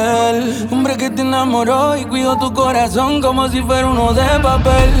aquel hombre que te enamoró y cuidó tu corazón como si fuera uno de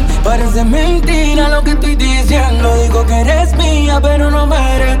papel. Parece mentira lo que estoy diciendo. Digo que eres mía, pero no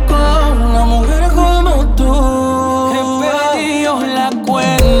merezco una mujer como tú. He perdido la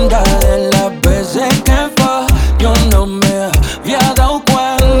cuenta de las veces que yo no me había dado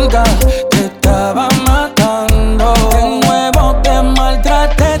cuenta. Te estaba matando. De nuevo te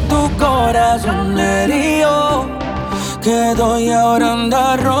maltraté, tu corazón herido quedó y ahora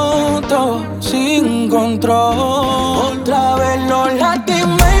anda roto sin control. Otra vez lo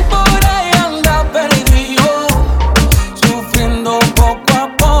lastimé y por ahí anda perdido, sufriendo poco a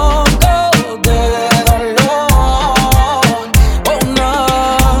poco de dolor. Oh no,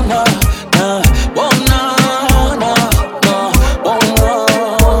 no, no, oh no, no, no, oh no,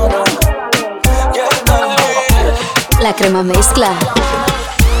 no. Yeah. La Crema Mezcla.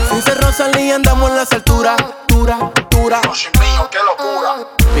 Dice Rosalía, andamos en las alturas, dura, dura. Dios mío, qué locura.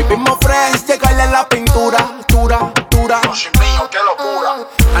 Vivimos fresh, llegarle a la pintura, dura, dura. Dios mío, qué locura.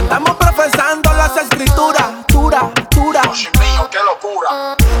 Andamos profesando las escrituras, dura, dura. Dios mío, qué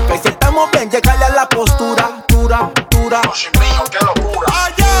locura. Que si estamos bien, llegarle a la postura, dura, dura. Dios mío, qué locura.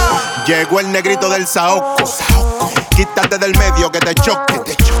 Llegó el negrito del Saoco. Quítate del medio que te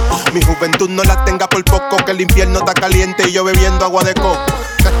choque. Mi juventud no la tenga por poco, que el infierno está caliente y yo bebiendo agua de coco.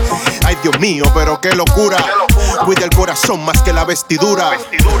 Ay, Dios mío, pero qué locura. Cuida el corazón más que la vestidura.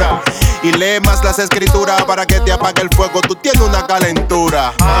 Y lee más las escrituras para que te apague el fuego. Tú tienes una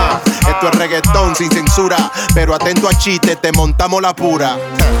calentura. Esto es reggaetón sin censura, pero atento a chiste, te montamos la pura.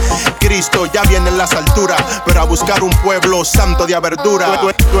 Cristo ya viene en las alturas, pero a buscar un pueblo santo de verdura.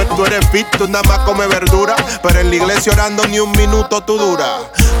 Tú eres fit, tú nada más comes verdura, pero en la iglesia orando ni un minuto tú dura.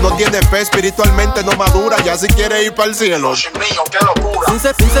 No tienes fe, espiritualmente no madura, ya si quieres ir para el cielo. Dios mío, qué locura.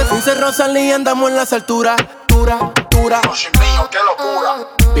 Dice Rosalía, andamos en las alturas, dura, dura. Dios mío, qué locura.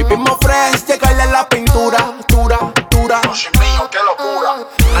 Vivimos fresh, llegarle a la pintura, dura, dura. Dios mío, qué locura.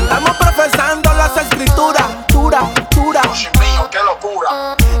 Andamos profesando las escrituras, dura, dura. Dios mío, qué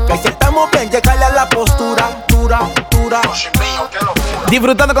locura. Que si estamos bien, llegarle a la postura, dura, dura. Dios mío, qué locura.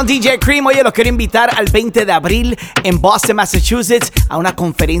 Disfrutando con DJ Cream. Oye, los quiero invitar al 20 de abril en Boston, Massachusetts, a una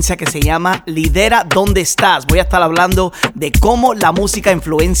conferencia que se llama Lidera Donde Estás. Voy a estar hablando de cómo la música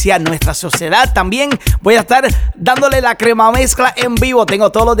influencia nuestra sociedad. También voy a estar dándole la crema mezcla en vivo.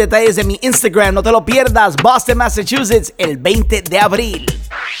 Tengo todos los detalles en mi Instagram. No te lo pierdas. Boston, Massachusetts, el 20 de abril.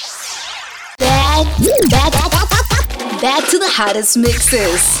 Back to the hottest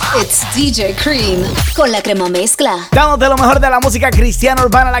mixes. It's DJ Cream con la Crema Mezcla. Dándote lo mejor de la música cristiana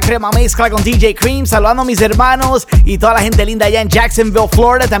urbana, la Crema Mezcla con DJ Cream. Saludando a mis hermanos y toda la gente linda allá en Jacksonville,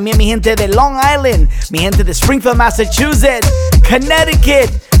 Florida. También mi gente de Long Island, mi gente de Springfield, Massachusetts, Connecticut,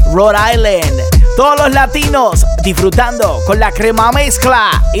 Rhode Island. Todos los latinos disfrutando con la Crema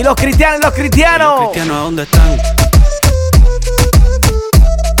Mezcla. Y los cristianos, ¿Y los cristianos a dónde están?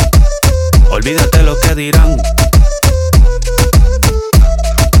 Olvídate lo que dirán.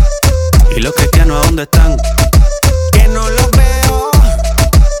 ¿Y los cristianos a dónde están? Que no los veo.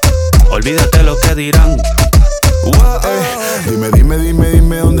 Olvídate lo que dirán.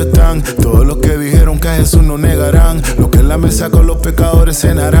 Dime dónde están todos los que dijeron que a Jesús no negarán, los que en la mesa con los pecadores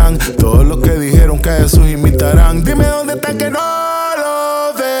cenarán, todos los que dijeron que a Jesús imitarán. Dime dónde están que no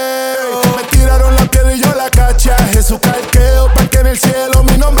lo veo. Me tiraron la piedra y yo la caché. Jesús calqueo pa' que en el cielo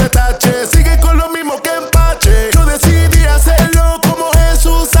mi nombre tache. Sigue con lo mismo que empache. Yo decidí hacerlo como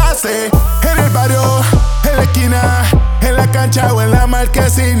Jesús hace. En el barrio, en la esquina, en la cancha o en la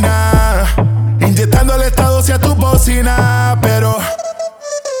marquesina, inyectando el estado hacia tu bocina, pero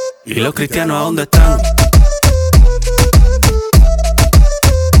 ¿y los cristianos a dónde están?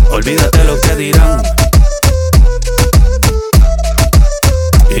 Olvídate lo que dirán.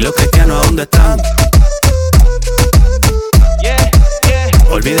 ¿Y los cristianos a dónde están?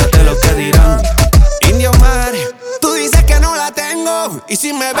 Olvídate lo que dirán. Indio Mar, tú dices que no la tengo, y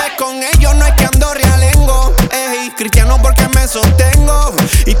si me ves con ellos no es que ando realengo. Ey, cristiano porque me sostengo,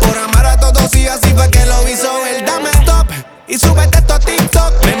 y por amar a todos y así fue que lo hizo él. Dame stop y súbete esto a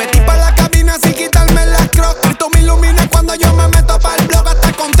TikTok. Me metí pa' la cabina sin quitarme las crocs. Cristo me ilumina cuando yo me meto pa' el blog,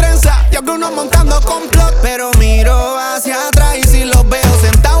 hasta con trenza y algunos montando complot. Pero miro hacia atrás y si los veo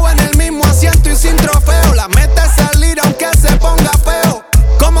sentados en el mismo asiento y sin trofeo. La meta es salir aunque se ponga feo,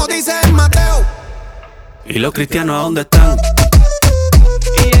 como dice el Mateo. ¿Y los cristianos a dónde están?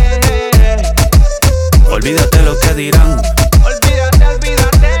 Olvídate lo que dirán.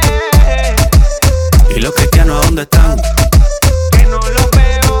 Olvídate. ¿Y los cristianos a dónde están? Que no los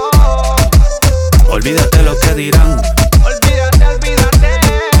veo. Olvídate lo que dirán. Olvídate.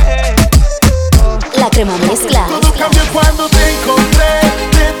 La Crema Mezcla. todo cambió cuando te encontré.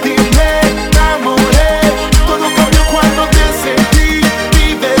 De ti me enamoré. Todo cambió cuando te sentí.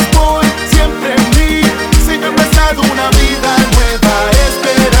 Vives por siempre en mí. Señor, me has dado una vida nueva,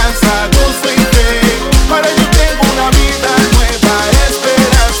 esperanza, gozo y fe. Para yo tengo una vida nueva,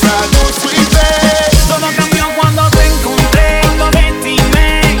 esperanza, gozo y fe. Todo cambió cuando te encontré, de ti me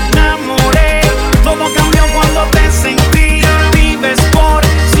enamoré. Todo cambió cuando te sentí, vives por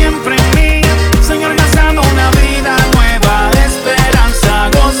siempre en mí. Señor, me has dado una vida nueva, esperanza,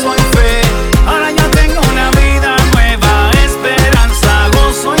 gozo y fe. Ahora yo tengo una vida nueva, esperanza,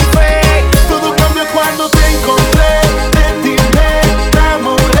 gozo y fe. Todo cambió cuando te encontré, de ti me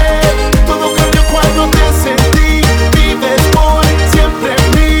enamoré. Todo cambió cuando te sentí, vives por siempre en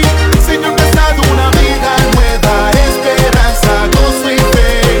mí. Señor, me has dado una vida nueva, esperanza, gozo y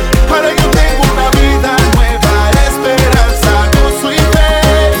fe. Ahora yo tengo una vida nueva, esperanza, gozo y fe.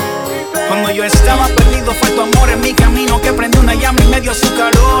 Cuando yo estaba perdido fue tu amor en mi camino que prendió una llama y me dio su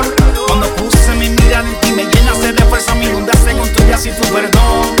calor. Cuando puse mi mirada en ti me llenaste de fuerza, me inundaste con tu gracia y tu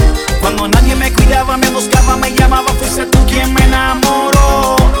perdón. Cuando nadie me cuidaba, me buscaba, me llamaba, fuiste tú quien me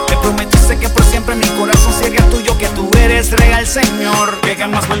enamoró. Me prometiste que por siempre mi corazón sería tuyo, que tú eres real, Señor. Que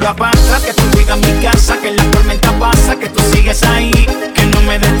jamás vuelva para atrás, que tú cuidas mi casa, que la tormenta pasa, que tú sigues ahí, que no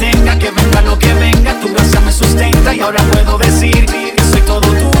me detenga, que venga lo que venga, tu gracia me sustenta y ahora puedo decir que soy todo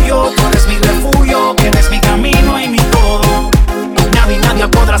tuyo, tú eres mi refugio, que eres mi camino y mi todo. Nadie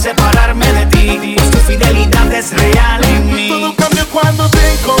podrá separarme de ti, pues tu fidelidad es real en mí. Todo cambió cuando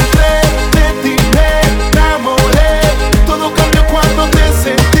te encontré, de ti me enamoré. Todo cambió cuando te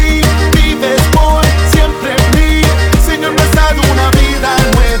sentí, vives por siempre en mí. Señor, me has dado una vida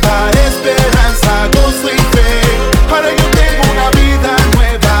nueva, esperanza, gozo y fe. Ahora yo tengo una vida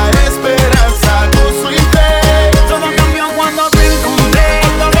nueva, esperanza, gozo y fe. Todo cambió cuando te encontré,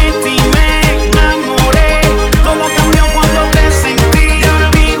 de ti me enamoré. Todo cambió cuando te sentí,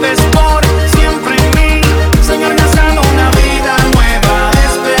 vives por siempre en mí. Señor, me has dado una vida nueva,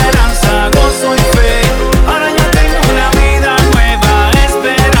 esperanza, gozo y fe. Ahora yo tengo una vida nueva,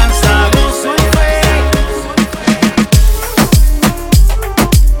 esperanza, gozo y fe.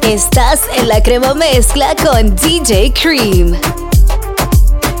 Estás en la Crema Mezcla con DJ Cream.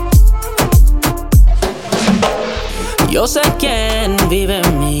 Yo sé quién vive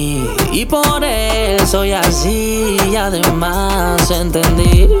en mí y por él soy así. Y además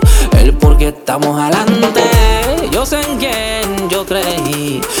entendí el por qué estamos adelante. Yo Yo sé en quién yo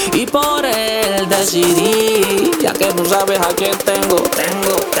creí y por él decidí. Ya que tú sabes a quién tengo.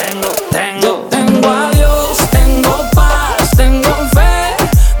 Yo tengo a Dios, tengo paz, tengo fe.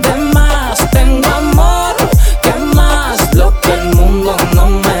 De más, tengo amor. ¿Qué más? Lo que el mundo no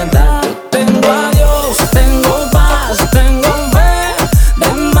me da. Yo tengo a Dios, tengo paz, tengo fe.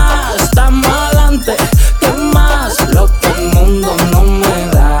 De más, estamos adelante. ¿Qué más? Lo que el mundo no me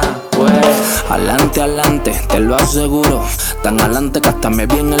da. Pues, adelante, te lo aseguro. Tan adelante que hasta me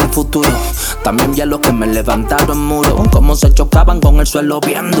vi en el futuro. También vi a los que me levantaron muros, cómo se chocaban con el suelo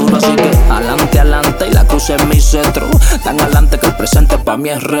bien duro. Así que adelante y la cruz es mi cetro. Tan adelante que el presente pa' mí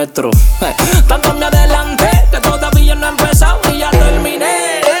es retro. Tanto me adelante que todavía no he empezado y ya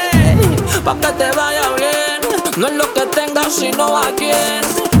terminé. Pa' que te vaya bien, no es lo que tengas sino a quién.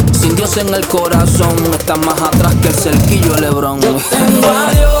 Sin Dios en el corazón, está más atrás que el cerquillo de Lebrón. Yo tengo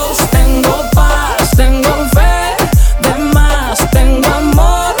a Dios, tengo paz, tengo fe. De más, tengo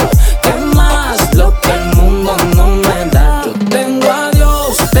amor. ¿Qué más? Lo que el mundo no me da. Yo tengo a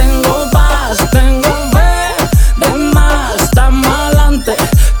Dios, tengo paz, tengo fe. De más, estamos adelante.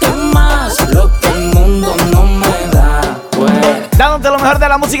 ¿Qué más? Lo que el mundo no me da. Pues, dándote lo mejor de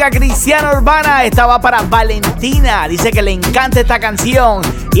la música cristiana urbana. Esta va para Valentina. Dice que le encanta esta canción.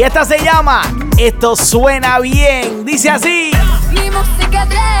 Y esta se llama Esto Suena Bien. Dice así. Mi música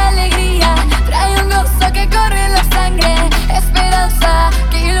trae alegría, trae un gozo que corre en la sangre, esperanza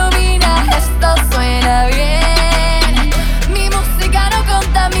que ilumina. Esto suena bien. Mi música no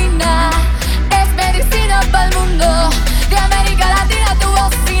contamina, es medicina para el mundo. De América Latina tu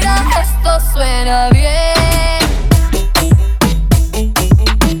bocina. Esto suena bien.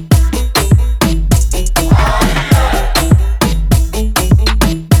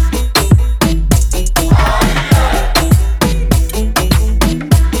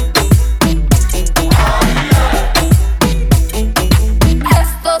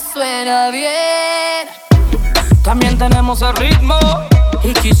 Bien. También tenemos el ritmo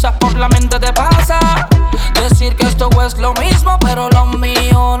y quizás por la mente te pasa decir que esto es lo mismo, pero lo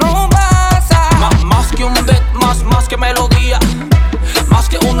mío no pasa. Más que un beat, más que melodía, más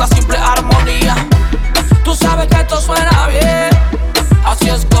que una simple armonía. Tú sabes que esto suena bien, así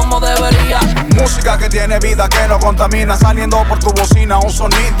es como debería. Música que tiene vida, que no contamina, saliendo por tu bocina, un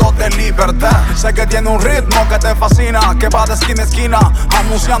sonido de libertad. Sé que tiene un ritmo que te fascina, que va de esquina a esquina,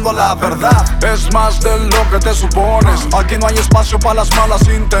 anunciando la verdad. Es más de lo que te supones, aquí no hay espacio para las malas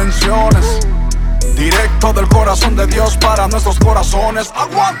intenciones. Directo del corazón de Dios para nuestros corazones.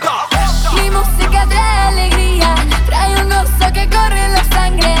 ¡Aguanta! Mi música trae alegría, trae un gozo que corre en la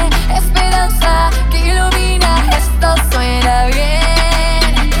sangre, esperanza que ilumina. Esto suena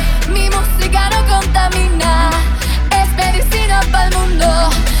bien. Mi música no contamina, es medicina para el mundo.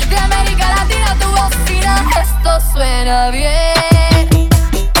 De América Latina tu bocina. Esto suena bien.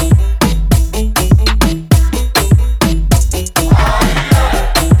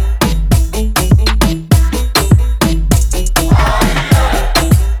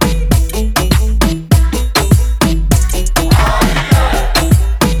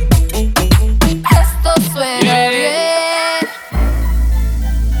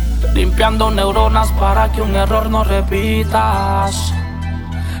 Limpiando neuronas para que un error no repitas.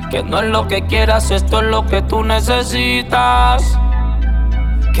 Que no es lo que quieras, esto es lo que tú necesitas.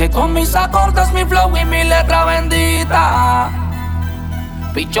 Que con mis acordes, mi flow y mi letra bendita.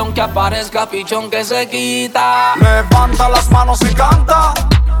 Pichón que aparezca, pichón que se quita. Levanta las manos y canta,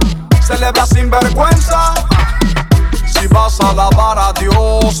 celebra sin vergüenza. Si vas a alabar a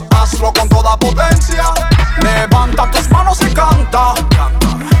Dios, hazlo con toda potencia. Levanta tus manos y canta,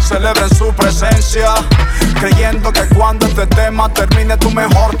 celebra en su presencia, creyendo que cuando este tema termine tu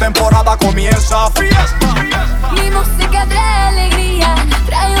mejor temporada comienza. Fiesta. Mi música trae alegría,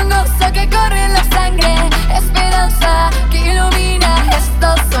 trae un gozo que corre en la sangre, esperanza que ilumina.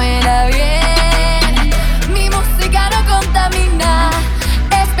 Esto suena bien. Mi música no contamina,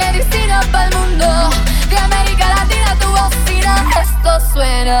 es medicina para el mundo. De América Latina tu bocina. Esto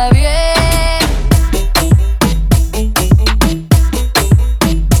suena bien.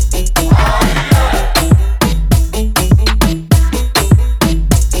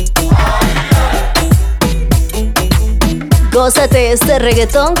 Gózate este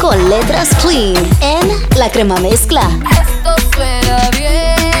reggaetón con letras clean en La Crema Mezcla. Esto suena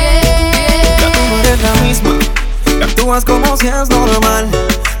bien. Ya tú no eres la misma, ya actúas como si es normal,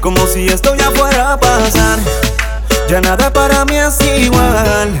 como si esto ya fuera a pasar. Ya nada para mí es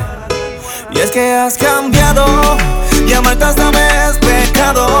igual. Y es que has cambiado, y amarte hasta me es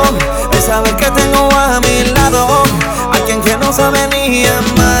pecado. El saber que tengo a mi lado a quien que no sabe ni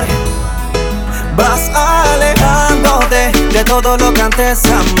amar. Vas alejando de todo lo que antes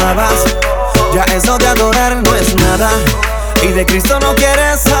amabas. Ya eso de adorar no es nada, y de Cristo no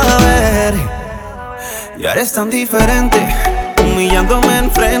quieres saber. Y ahora es tan diferente, humillándome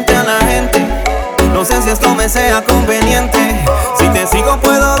enfrente a la gente. No sé si esto me sea conveniente, si te sigo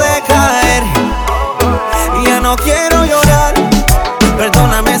puedo decaer. Ya no quiero llorar,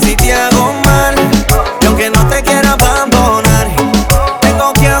 perdóname si te hago mal. Y aunque no te quiera abandonar,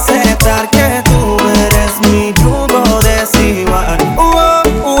 tengo que aceptar que tú eres mi yugo desigual.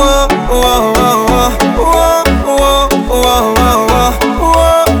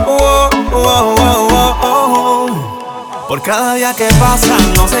 Por cada día que pasa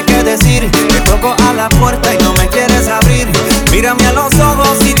no sé qué decir. Te toco a la puerta y no me quieres abrir. Mírame a los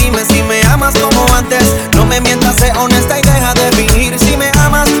ojos y dime si me amas como antes. No me mientas, sé honesta y deja de fingir. Si me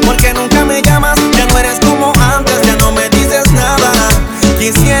amas, porque nunca me llamas. Ya no eres como antes, ya no me dices nada.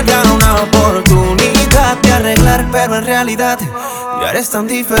 Quisiera una oportunidad de arreglar, pero en realidad ya eres tan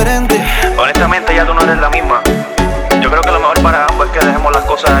diferente. Honestamente ya tú no eres la misma. Yo creo que lo mejor para ambos es que dejemos las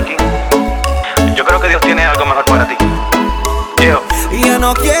cosas aquí. Yo creo que Dios tiene algo mejor para ti. Y ya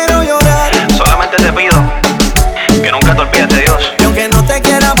no quiero llorar, solamente te pido que nunca te olvides de Dios. Y aunque no te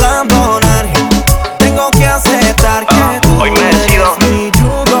quiera abandonar, tengo que aceptar que tú hoy me decido eres mi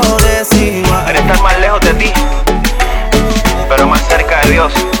yugo desigual. en estar más lejos de ti, pero más cerca de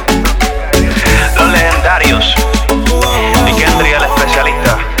Dios. Los legendarios y Kendrick el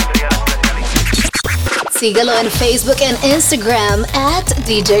especialista. Síguelo en Facebook e Instagram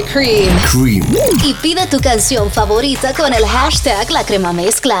 @DJ Cream. Y pide tu canción favorita con el hashtag La Crema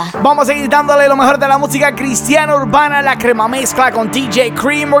Mezcla. Vamos a seguir dándole lo mejor de la música cristiana urbana, La Crema Mezcla con DJ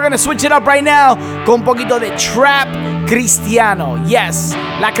Cream. We're gonna switch it up right now con un poquito de trap cristiano. Yes,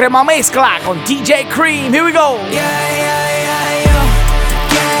 La Crema Mezcla con DJ Cream. Here we go.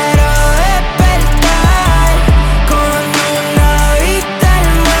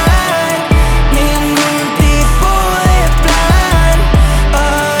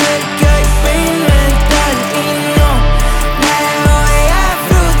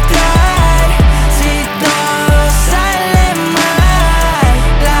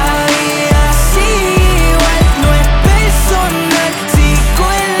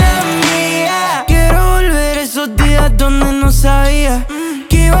 Sabía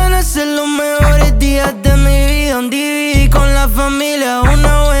que iban a ser los mejores días de mi vida. Un DVD con la familia,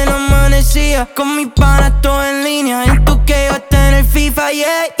 una buena amanecida. Con mis panas todos en línea, en tu que yo hasta en el FIFA,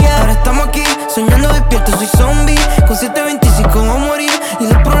 yeah. Ahora estamos aquí, soñando despierto, soy zombie. Con 725 voy a morir y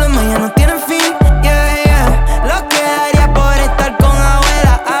los problemas ya no tienen fin, yeah. Lo que daría por estar con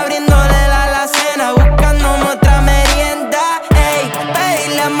abuela, abriéndole la alacena, buscándome otra merienda, ey,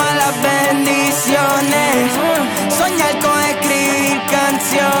 pedirle malas bendiciones, soñar con escribir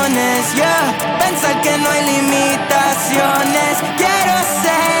canciones, yeah. Pensar que no hay limitaciones. Quiero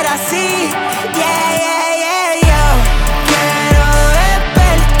ser así, yeah, yo. Quiero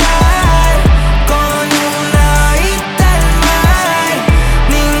despertar con una vista al mar,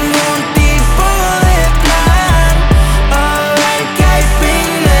 ningún tipo de plan, a ver qué hay para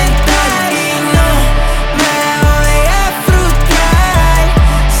inventar. Y no me voy a frustrar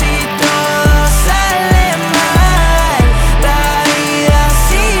si todo sale mal. La vida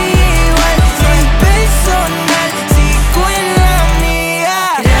sigue igual, soy personal, sigo en la mía.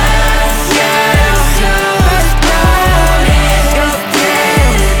 Gracias Dios por estar, yo quiero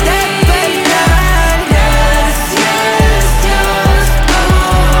despertar. Gracias Dios por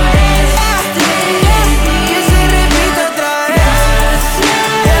estar, que se repita otra vez.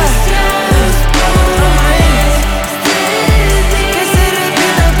 Gracias Dios por estar, que se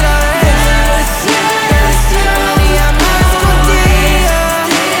repita otra vez. Un día más contigo,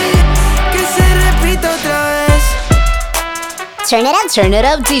 que se repita otra vez. Turn it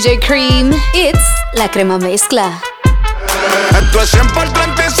up, DJ Cream. It's La Crema Mezcla. Esto es 100 por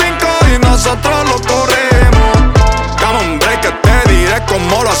 35 y nosotros lo corremos. Dame un break que te diré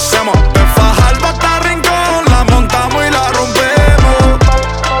cómo lo hacemos. De Fajardo hasta Rincón la montamos y la rompemos.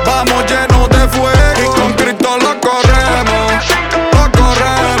 Vamos llenos de fuego y con Cristo lo corremos. Lo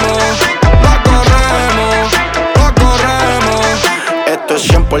corremos, lo corremos, lo corremos. Esto es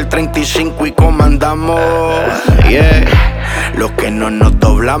 100 por 35 y comandamos, yeah. Los que no nos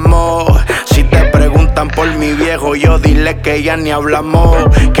doblamos. Si te preguntan por mi viejo, yo dile que ya ni hablamos.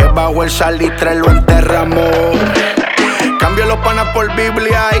 Que bajo el salitre lo enterramos. Cambio los panas por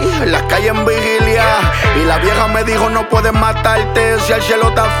Biblia y las calles en vigilia. Y la vieja me dijo no puedes matarte si al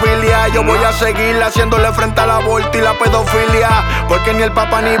cielo te afilia. Yo voy a seguir haciéndole frente al aborto y la pedofilia, porque ni el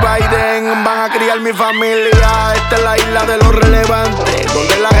Papa ni Biden van a criar mi familia. Esta es la isla de los relevantes,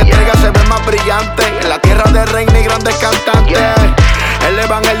 donde las estrellas se ven más brillantes. En la tierra de reina y grandes cantantes.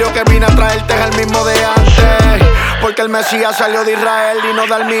 que el Mesías salió de Israel y no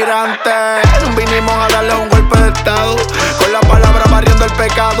de almirante. Vinimos a darle un golpe de estado, con la palabra barriendo el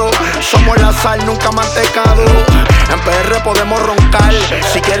pecado. Somos la sal, nunca mantecado. En PR podemos roncar,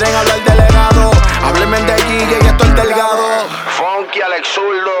 si quieren hablar de legado, háblenme de DJ y esto es Delgado. Funky, Alex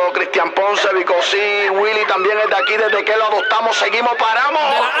Zurdo, Cristian Ponce, Vico C, Willy también es de aquí, desde que lo adoptamos seguimos, paramos.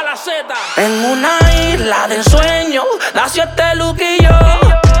 De la A a la Z. En una isla de ensueño nació este Luquillo,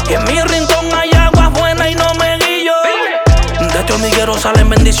 y en mi rincón hay agua buena y no me guillo. De este hormiguero salen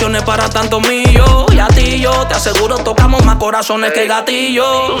bendiciones para tantos millos. Y a ti yo te aseguro tocamos más corazones que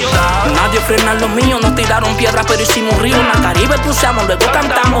gatillos. Nadie frena los míos, nos tiraron piedras pero hicimos río. En la Caribe cruceamos, luego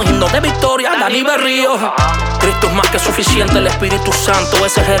cantamos himnos de victoria, Dani Berrío. Cristo es más que suficiente, el Espíritu Santo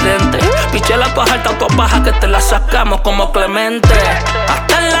es el gerente. Piché la paja alta, tu baja que te la sacamos como Clemente.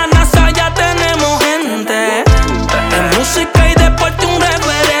 Hasta en la NASA ya tenemos gente, en música y deporte un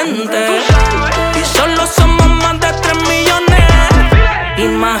referente. Y solo somos más de 3 millones.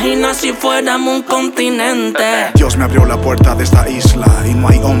 Imagina si fuéramos un continente. Dios me abrió la puerta de esta isla y no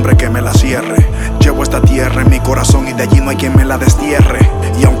hay hombre que me la cierre. Llevo esta tierra en mi corazón y de allí no hay quien me la destierre.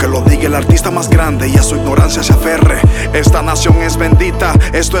 Y aunque lo diga el artista más grande y a su ignorancia se aferre, esta nación es bendita,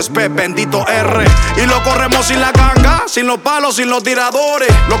 esto es P, bendito R. Y lo corremos sin la ganga, sin los palos, sin los tiradores.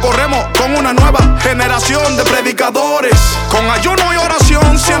 Lo corremos con una nueva generación de predicadores, con ayuno y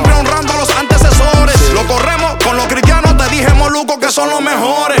oración, siempre honrando a los antecesores. Lo corremos con los cristianos, te dije Moluco que son los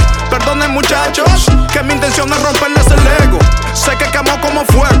mejores. Perdonen muchachos, que mi intención no es romperles el ego. Sé que quemó como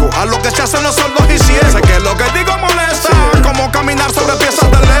fuego a lo que se hacen los sordos y ciegos. Sé que lo que digo molesta, como caminar sobre piezas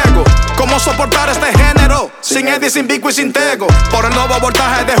de Lego. Cómo soportar este género, sin Eddie, sin Vico y sin Tego. Por el nuevo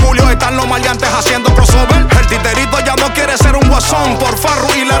voltaje de Julio están los maleantes haciendo crossover. El titerito ya no quiere ser un guasón por Farru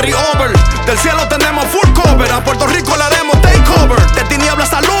y Larry Over. Del cielo tenemos full cover, a Puerto Rico le haremos takeover. De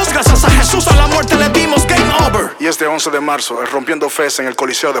tinieblas a luz, gracias a Jesús a la muerte le dimos game over. Y este 11 de marzo es Rompiendo Fes en el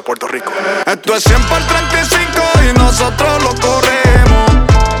Coliseo de Puerto Rico. Esto es 100 por 35 y nosotros lo corremos.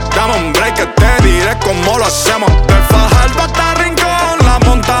 Dame un break que te diré cómo lo hacemos. De Fajardo hasta Rincón la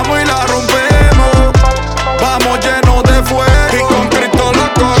montamos y la rompemos. Vamos llenos de fuego y con Cristo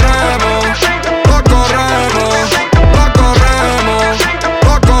lo corremos. Lo corremos, lo corremos,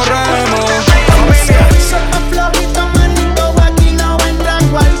 lo corremos. Somos flojitos, manito, aquí no entra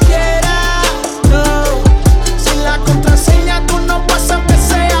cualquiera. Sin la contraseña tú no pasas, aunque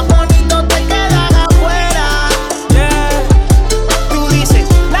sea bonito, te quedas afuera. Tú dices,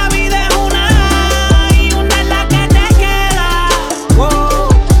 la vida es una y una es la que te queda.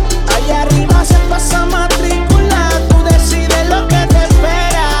 Allá arriba se pasa matrícula, tú decides lo que te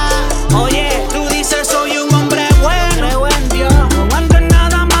espera. Oye, tú dices soy un hombre bueno, Dios. No ando en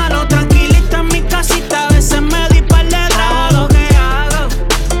nada malo, tranquilita en mi casita. A veces me di par de trago. Lo que hago,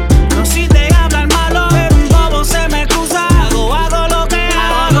 no si te hablan malo, pero un bobo se me cruza. Hago lo que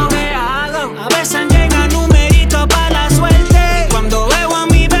hago. A veces llega numerito para la suerte. Cuando veo a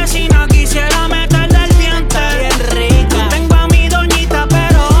mi vecina quisiera meterle el diente. Bien rica. Tengo a mi doñita,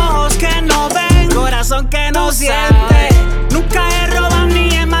 pero ojos que no ven, corazón que no siente. Nunca he robado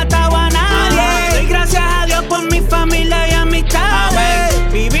ni he matado a nadie. Doy gracias a Dios por mi familia y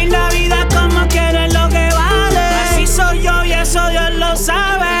amistades. Vivir la vida como quieres lo que vale. Así soy yo y eso Dios lo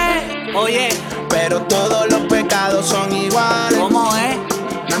sabe. Oye, pero todos los pecados son iguales. ¿Cómo es?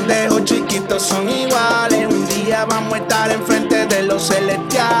 Grandes o chiquitos son iguales. Un día vamos a estar enfrente de los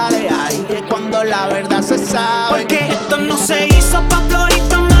celestiales. Ahí es cuando la verdad se sabe. Porque esto no se hizo pa'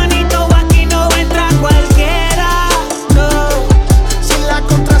 flojitos, manito. Aquí no entra cualquiera. No. Sin la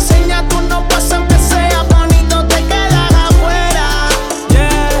contraseña tú no pasas, aunque sea bonito, te quedas afuera.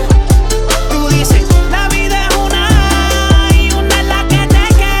 Tú dices, la vida es una y una es la que te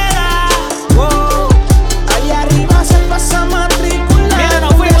queda. Allá arriba se pasa matrícula.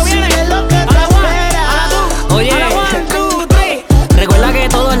 Tú decides lo que te espera. Oye, recuerda que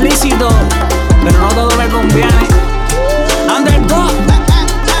todo es lícito, pero no todo me conviene. Underdog,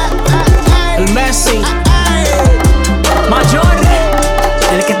 el Messi, mayor,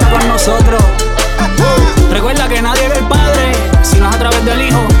 el que está con nosotros. Recuerda que nadie ve al Padre si no es a través del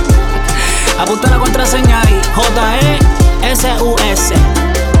Hijo. Apunta la contraseña ahí, JESUS.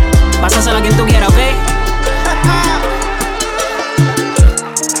 Pásasela a quien tú quieras, ¿ok?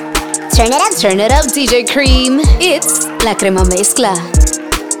 Turn it up, DJ Cream. It's La Crema Mezcla.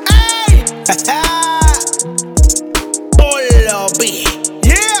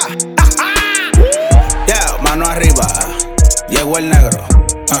 Yeah, mano arriba, llegó el negro.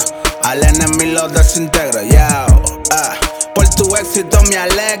 Al enemigo lo desintegro. Por tu éxito me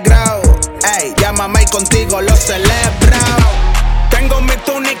alegro. Ey, llámame y contigo lo celebro. Tengo mi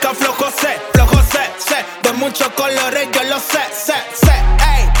túnica flojo sé, de muchos colores, yo lo sé,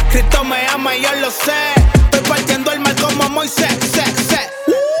 ey. Cristo me ama y yo lo sé. Estoy partiendo el mal como Moisés,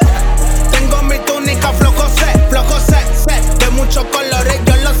 Tengo mi túnica flojo, sé. De muchos colores,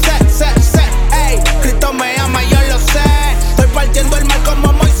 yo lo sé, ey. Cristo me ama y yo lo sé. Estoy partiendo el mal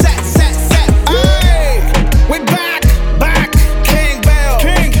como Moisés, ey. We back, King Bell.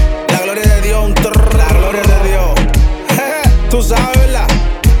 La gloria de Dios, la gloria de Dios. Tú sabes, ¿verdad?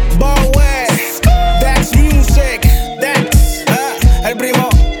 Bowie, that's music, that's el primo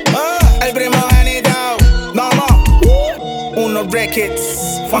Genito. No more, Uno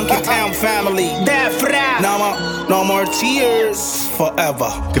Records, Funky Town Family, no more tears forever.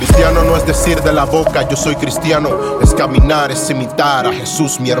 Cristiano no es decir de la boca yo soy cristiano, es caminar, es imitar a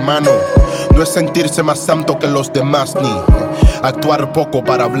Jesús mi hermano. No es sentirse más santo que los demás ni actuar poco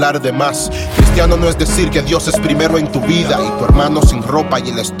para hablar de más. Cristiano no es decir que Dios es primero en tu vida y tu hermano sin ropa y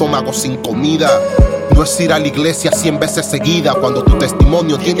el estómago sin comida. No es ir a la iglesia 100 veces seguida cuando tu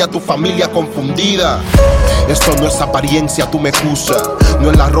testimonio tiene a tu familia confundida. Esto no es apariencia, tú me acusas.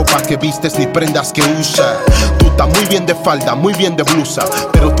 No es la ropa que vistes ni prendas que usas. Tú estás muy bien de falda, muy bien de blusa,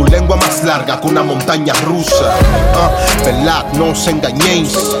 pero tu lengua más larga que una montaña rusa. Velad, no os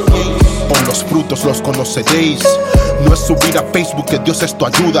engañéis, por los frutos los conoceréis. No es subir a Facebook que Dios es tu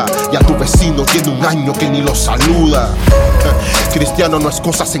ayuda y a tu vecino tiene un año que ni lo saluda. Cristiano no es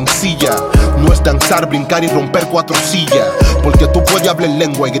cosa sencilla, no es danzar, brincar y romper 4 sillas, porque tú puedes hablar en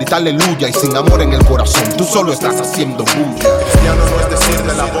lengua y gritar aleluya y sin amor en el corazón tú solo estás haciendo bulla. Cristiano no es decir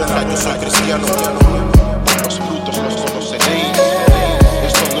de la boca yo soy cristiano, por los frutos los conoceréis.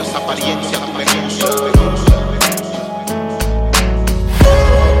 Esto no es apariencia, tú me acusas.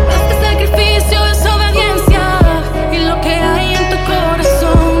 Este sacrificio es obediencia y lo que hay en tu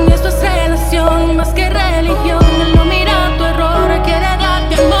corazón. Esto es relación más que religión. Él no mira tu error, quiere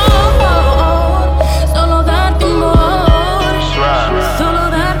darte amor, solo darte amor, solo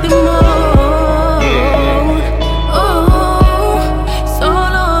darte amor,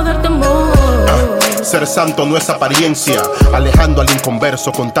 solo darte amor. Ser santo no es apariencia, alejando al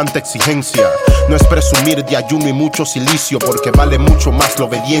inconverso con tanta exigencia. No es presumir de ayuno y mucho silicio, porque vale mucho más la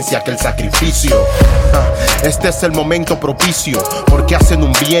obediencia que el sacrificio. Este es el momento propicio, porque hacen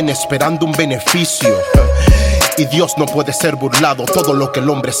un bien esperando un beneficio. Y Dios no puede ser burlado, todo lo que el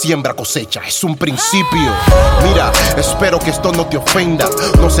hombre siembra cosecha, es un principio. Mira, espero que esto no te ofenda,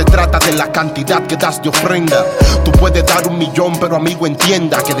 no se trata de la cantidad que das de ofrenda. Tú puedes dar 1 millón, pero amigo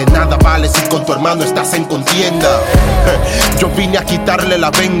entienda que de nada vale si con tu hermano estás en contienda. Yo vine a quitarle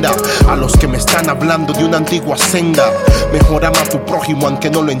la venda a los que me están hablando de una antigua senda. Mejor ama a tu prójimo aunque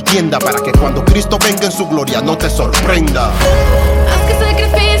no lo entienda, para que cuando Cristo venga en su gloria no te sorprenda. Haz que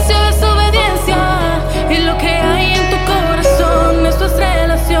sacrificio es obediencia y lo que hay en tu corazón. Esto es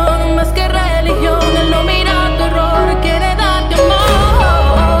relación más que religión. Él no mira tu error, quiere darte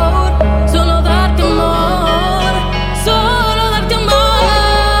amor, solo darte amor, solo darte amor,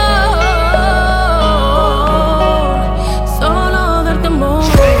 solo darte amor.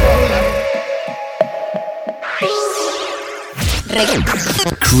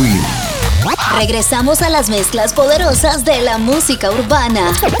 Regresamos a las mezclas poderosas de la música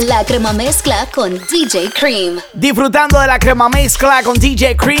urbana. La Crema Mezcla con DJ Cream. Disfrutando de la Crema Mezcla con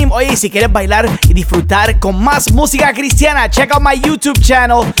DJ Cream. Oye, si quieres bailar y disfrutar con más música cristiana, check out my YouTube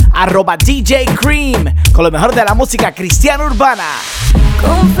channel @DJ Cream, con lo mejor de la música cristiana urbana.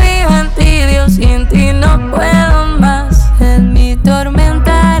 Confío en ti, Dios, y en ti no puedo más. En mi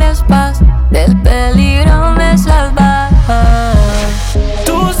tormenta eres paz, del peligro me salvas.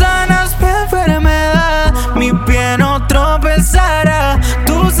 Tú sanas mi enfermedad, mi pie no tropezará,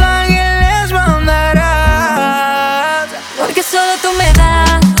 tus ángeles mandarás. Porque solo tú me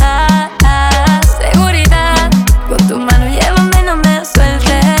das seguridad. Con tu mano llévame, no me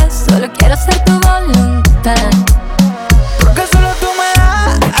sueltes. Solo quiero hacer tu voluntad. Porque solo tú me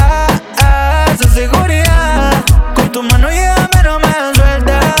das seguridad. Con tu mano llévame, no me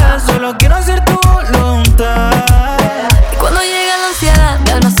sueltes. Solo quiero hacer tu voluntad. Y cuando llega la ansiedad,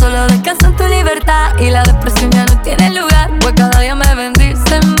 mi alma solo descansa en tu libertad. Y la depresión ya no tiene lugar, pues cada día me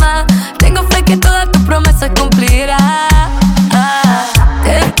bendice más. Tengo fe que todas tus promesas cumplirás.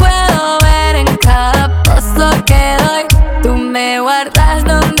 Te puedo ver en cada paso que doy. Tú me guardas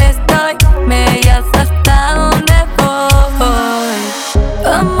donde estoy, me guías hasta donde voy. Tu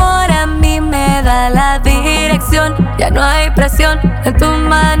amor a mí me da la dirección. Ya no hay presión, en tus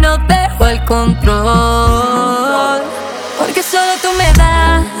manos dejo el control. Porque solo tú me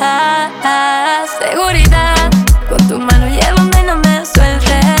das seguridad. Con tu mano llévame, no me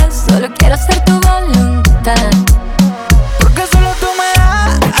sueltes. Solo quiero hacer tu voluntad. Porque solo tú me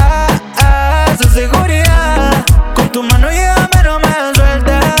das seguridad.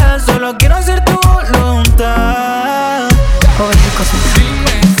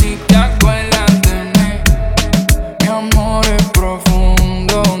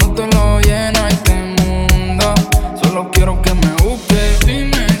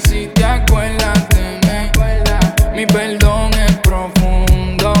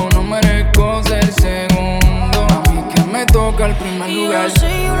 mal lugar.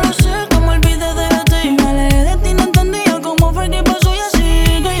 Yo lo sé, como olvidé de ti. Me alejé de ti, no entendía cómo fue que pasó y así.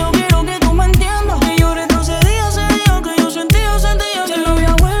 Que yo quiero que tú me entiendas. Que yo retrocedí ese día, que yo sentía que no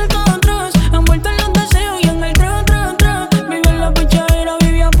había vuelta atrás. Envuelto en los deseos y en el tra. Vive en la pichadera,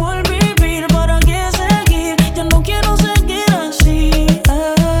 vivía por vivir. ¿Para qué seguir? Ya no quiero seguir así.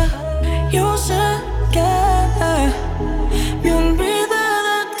 Yo sé que me olvidé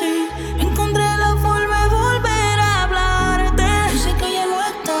de ti. Encontré la forma de volver a hablarte. Sé que ya no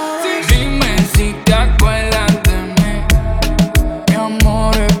estás. Dime si te acuerdas de mí. Mi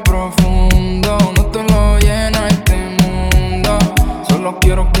amor es profundo, no te lo llena este mundo. Solo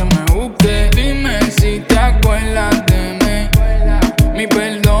quiero que me busques. Dime si te acuerdas de mí. Mi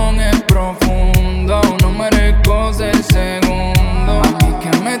perdón es profundo, no merezco ser segundo. A mí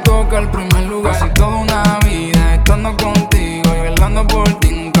que me toca el primer lugar. Casi toda una vida estando contigo y velando por ti,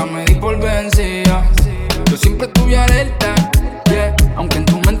 nunca me di por vencida. Yo siempre estuve alerta, yeah, aunque en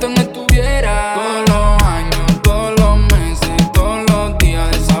tu mente no estuviera. Todos los años, todos los meses, todos los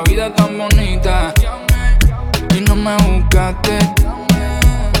días de esa vida tan bonita. Y no me buscaste,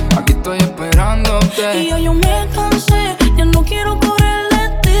 aquí estoy esperándote. Y yo me cansé, ya no quiero correr de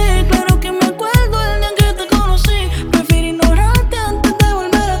ti. Claro que me acuerdo el día que te conocí. Prefiero ignorarte antes de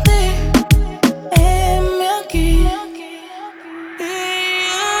volver a ti. Heme aquí.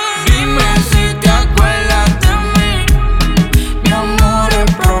 Dime si te acuerdas de mí. Mi amor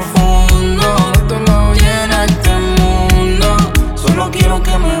es profundo, no te lo llena este mundo. Solo quiero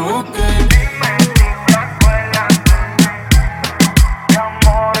que me busques.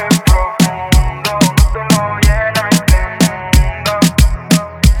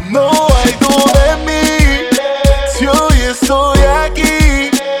 No hay duda en mí, si hoy estoy aquí,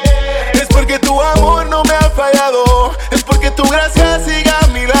 es porque tu amor no me ha fallado, es porque tu gracia sigue a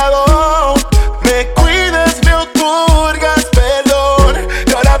mi lado. Me cuidas, me otorgas perdón,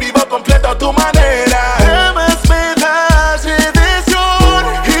 y ahora vivo completo a tu manera. Además me das redención,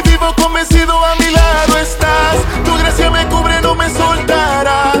 y vivo convencido a mi lado estás. Tu gracia me cubre, no me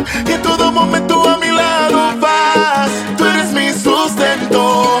soltará, y en todo momento a mi lado vas. Tú eres mi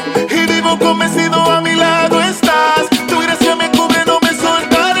sustento, y vivo convencido a mi lado estás. Tu gracia me cubre, no me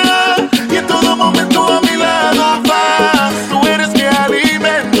soltará, y en todo momento a mi lado vas. Tú eres mi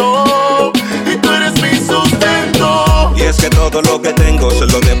alimento, y tú eres mi sustento. Y es que todo lo que tengo se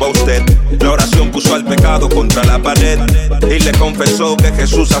lo debo a usted. La oración puso al pecado contra la pared y le confesó que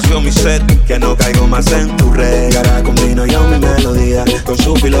Jesús sació mi sed. Que no caigo más en tu red. Y ahora combino yo mi melodía con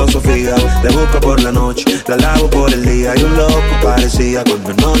su filosofía. Le busco por la noche, la lavo por el día. Y un loco parecía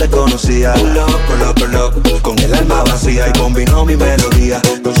cuando no le conocía. Un loco, con el alma vacía. Y combinó mi melodía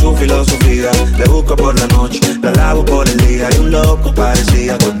con su filosofía. Le busco por la noche, la lavo por el día. Y un loco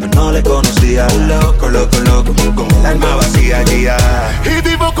parecía cuando no le conocía. Un loco, con el alma vacía, yeah. Y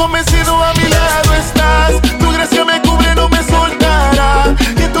vivo convencido a mi lado estás. Tu gracia me cubre, no me soltará,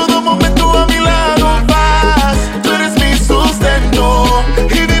 y en todo momento a mi lado vas. Tú eres mi sustento,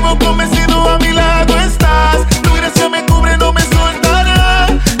 y vivo convencido a mi lado estás. Tu gracia me cubre, no me soltará,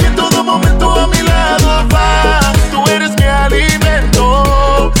 y en todo momento a mi lado vas. Tú eres mi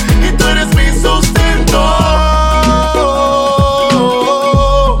alimento, y tú eres mi sustento.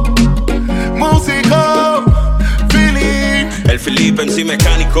 Músico, El Felipe en sí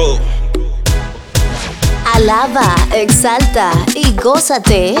mecánico. Alaba, exalta y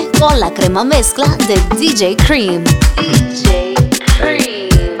gózate con la crema mezcla de DJ Cream. DJ Cream.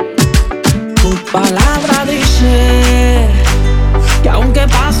 Tu palabra dice que aunque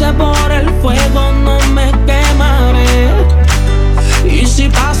pase por el fuego no me quemaré, y si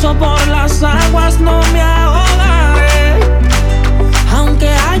paso por las aguas no me ahogaré. Aunque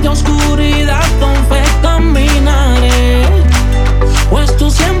haya oscuridad con fe caminaré, pues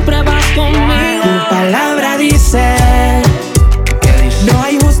tú siempre vas conmigo. Tu palabra dice, no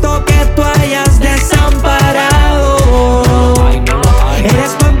hay justo que tú hayas desamparado.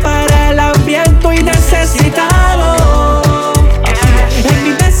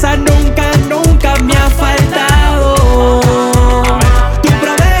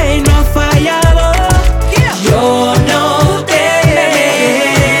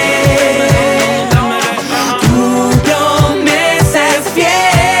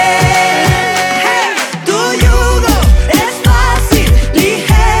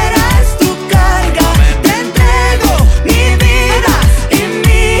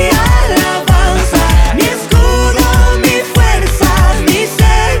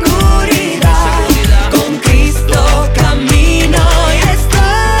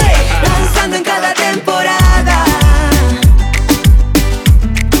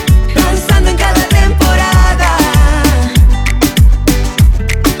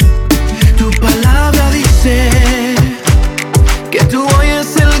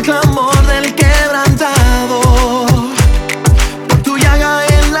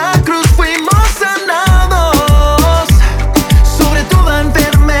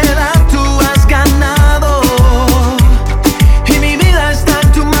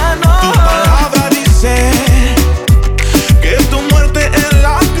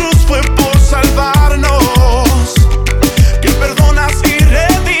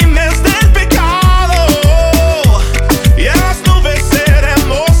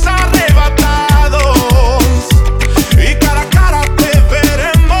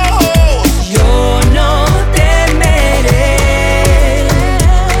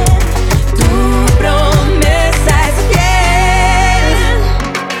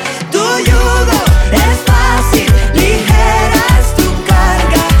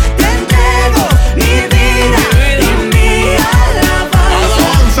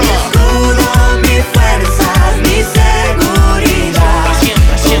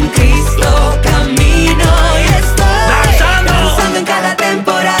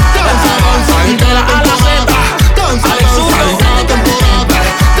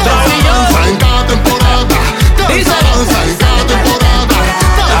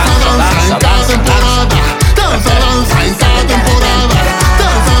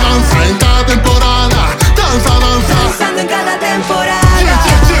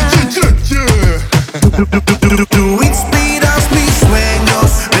 Tú inspiras mis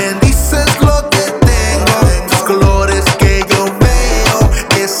sueños, bendices lo que tengo. Tus colores que yo veo,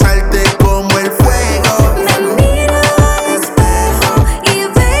 que salte como el fuego. Me miro al espejo y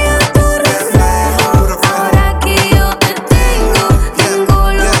veo tu reflejo. Ahora que yo te tengo,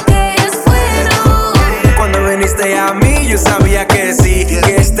 tengo lo que es bueno. Cuando viniste a mí, yo sabía que sí,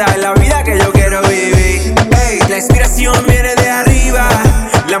 que esta es la vida que yo quiero vivir. Ey, la inspiración viene de arriba,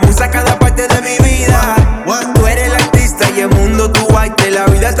 la musa cada parte de mi vida. Tú eres el artista y el mundo tu baile. La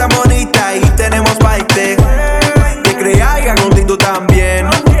vida está bonita y tenemos baile. Que crea contigo también.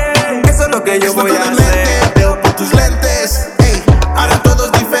 Eso es lo que yo voy a hacer. Veo por tus lentes, ey, ahora todo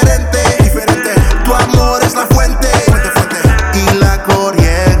es diferente. Tu amor es la fuente y la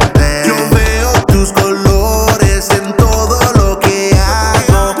corriente. Yo veo tus colores en todo lo que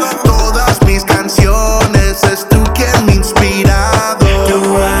hago. Todas mis canciones es tú quien me ha inspirado.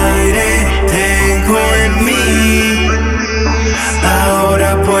 Tu aire tengo en mí,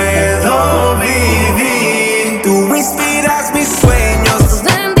 ahora puedo vivir. Tú inspiras mis sueños,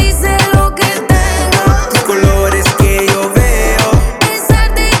 Bendice lo que tengo, tus colores que yo veo.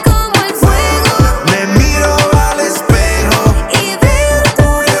 besarte como el fuego. Me miro al espejo Y veo tu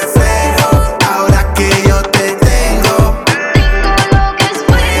reflejo. Ahora que yo te tengo. lo que es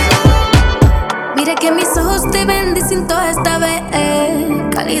bueno. Mira que mis ojos te ven distinto esta vez.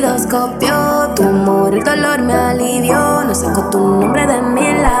 Calidoscopio, tu amor, el dolor me alivió. No saco tu nombre de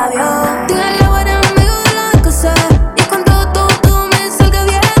mi labio. Te alabaré, amigo de la cosa. Y cuando todo me salga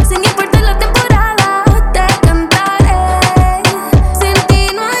bien, sin importar la temporada, te cantaré. Sin ti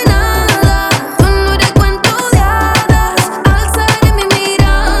no hay nada, tú no eres cuento de hadas. Alzaré mi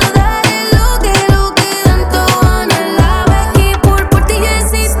mirada, eres lo que tanto anhelaba. Y por ti yo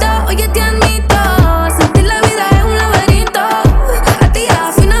existo, oye te admito. Sentir la vida es un laberinto, a ti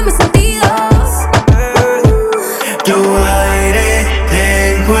afina mis sentidos. Tu aire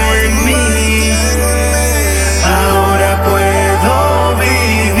tengo en mí, ahora puedo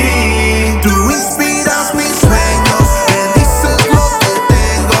vivir. Tú inspiras mis sueños, bendices lo que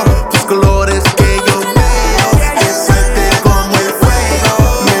tengo. Tus colores que yo veo, que salte como el fuego.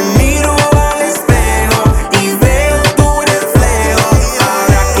 Me miro al espejo y veo tu reflejo.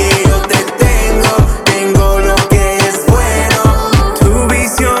 Ahora que yo te tengo, tengo lo que es bueno. Tu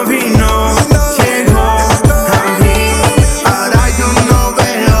visión vino, llegó a mí. Ahora yo no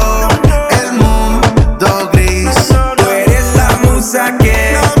veo el mundo gris. Tú eres la musa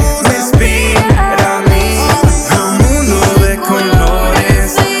que me inspira a mí. Un mundo de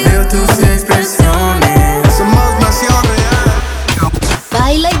colores, veo tus expresiones. Somos nación real.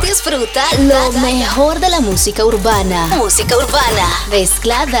 Baila y disfruta lo mejor de la música urbana. Música urbana.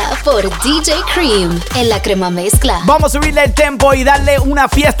 Mezclada por DJ Cream en la Crema Mezcla. Vamos a subirle el tempo y darle una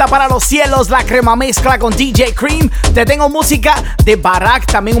fiesta para los cielos. La Crema Mezcla con DJ Cream. Te tengo música de Barack,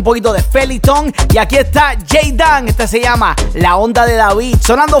 también un poquito de Feliton. Y aquí está J-Dan. Este se llama La Onda de David.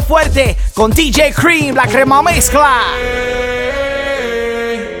 Sonando fuerte con DJ Cream, la Crema Mezcla.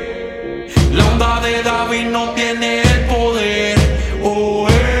 La onda de David no tiene el poder. Oh,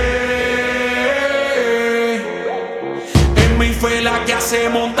 en mí fue la que hace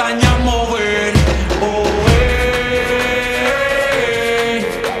montañas mover. Oh,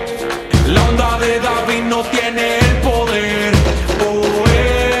 la onda de David no tiene el poder. Oh,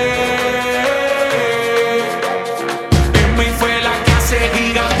 en mí fue la que hace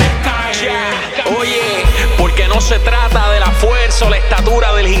gigantes caer. Oye, porque no se trata de la fuerza o la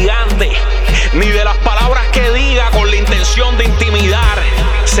estatura del gigante, ni de las palabras que diga con la intención de intimidar.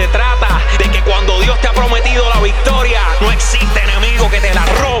 Se trata de que cuando Dios te ha prometido la victoria, no existe enemigo que te la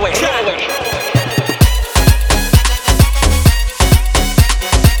robe.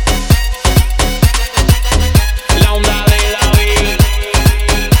 La onda de David.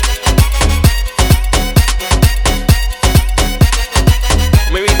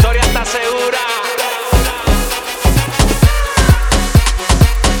 Mi victoria está segura.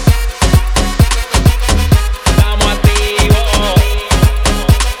 Estamos activos.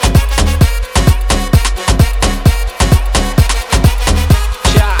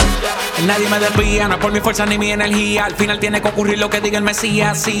 Nadie me desvía, no es por mi fuerza ni mi energía. Al final tiene que ocurrir lo que diga el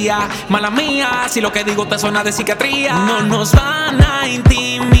Mesías. Mala mía, si lo que digo te suena de psiquiatría. No nos van a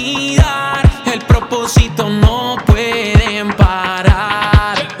intimidar, el propósito no pueden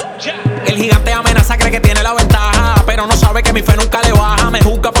parar. El gigante amenaza, cree que tiene la ventaja, pero no sabe que mi fe nunca le baja. Me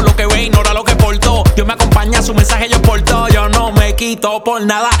juzga por lo que ve, ignora lo que porto. Dios me acompaña, su mensaje yo porto. Yo no me quito por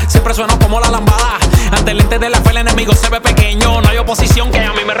nada, siempre sueno como la lambada. Ante el lente de la fe el enemigo se ve pequeño. No hay oposición que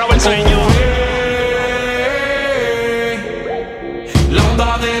a mí me robe el sueño. La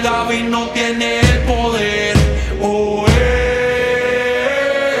onda de David no tiene el poder.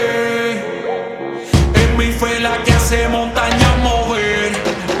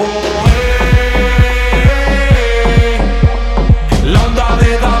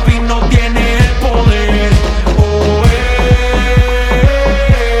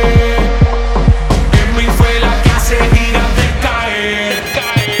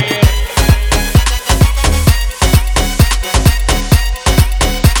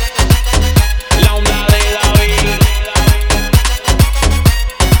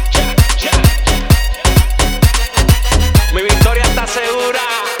 dura.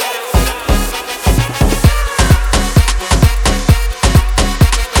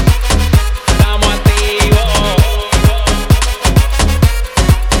 Estamos activos.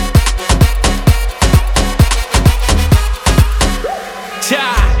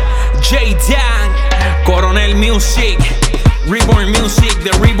 Ya, J-Dan, Coronel Music, Reborn Music,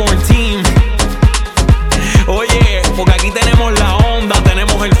 The Reborn Team. Oye, porque aquí tenemos la onda,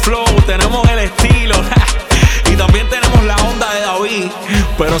 tenemos el flow, tenemos el estilo y también tenemos la onda de David.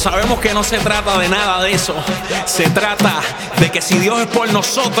 Pero sabemos que no se trata de nada de eso. Se trata de que si Dios es por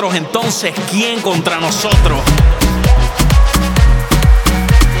nosotros, entonces ¿quién contra nosotros?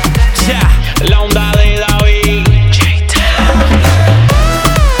 Ya, la onda de David.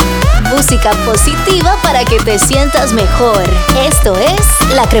 Música positiva para que te sientas mejor. Esto es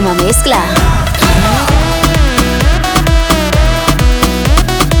La Crema Mezcla.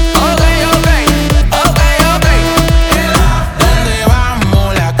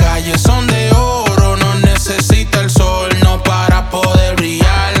 Son de oro, no necesita el sol, no para poder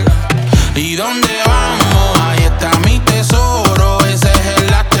brillar. ¿Y dónde vamos? Ahí está mi tesoro, ese es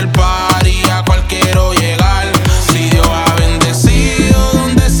el after party, a cual quiero llegar. Si Dios ha bendecido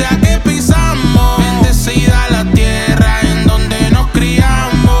donde sea que pisamos, bendecida la tierra en donde nos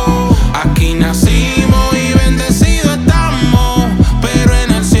criamos. Aquí nacimos y bendecidos estamos, pero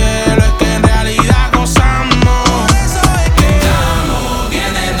en el cielo es que en realidad gozamos. Por eso es que estamos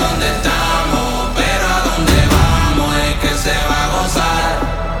bien en donde estamos, pero a donde vamos es que se va a gozar.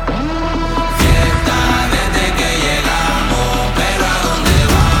 Fiesta desde que llegamos, pero a donde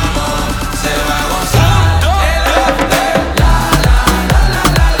vamos se va a gozar. El after.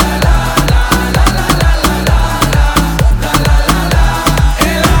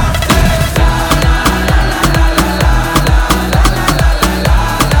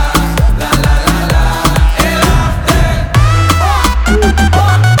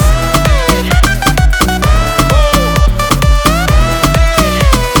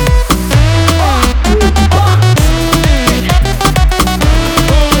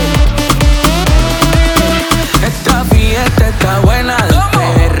 Esta fiesta está buena, de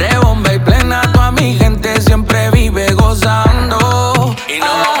perreo, bomba y plena. Toda mi gente siempre vive gozando y no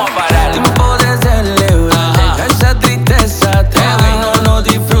vamos a parar. Tiempo de celebrar, deja esa tristeza atrás y no nos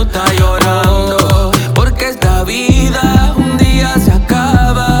disfruta llorando, porque esta vida un día se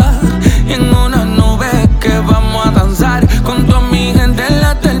acaba y en una nube que vamos a danzar con toda mi gente en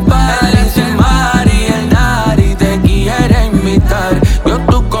la del party. El mar y el Dari te quiere invitar, yo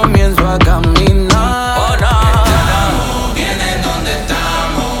tú comienzo a caminar. Oh, no. Estamos bien en donde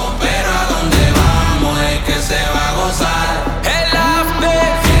estamos, pero a donde vamos es que se va a gozar. El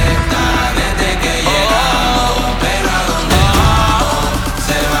after. Fiesta desde que llegamos, pero a donde vamos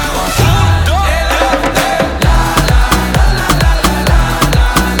se va a gozar. El after.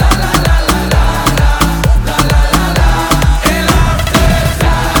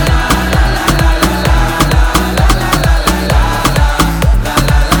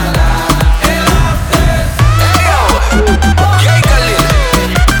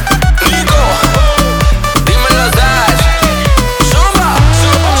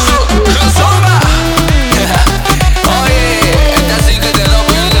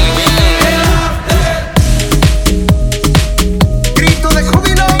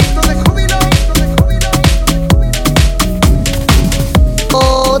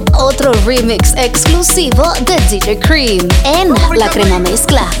 Otro remix exclusivo de DJ Cream en La Crema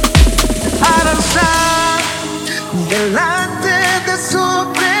Mezcla. A danzar delante de su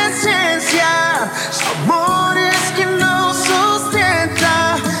presencia, su amor es quien nos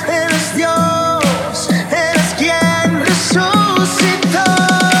sustenta. Eres Dios, eres quien resucitó.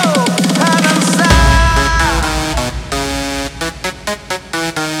 A danzar.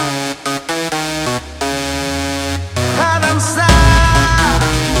 A danzar.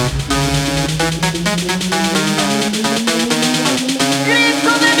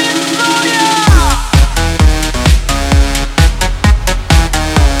 Grito de victoria.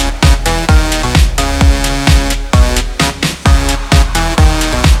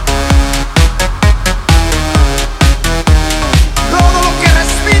 Todo lo que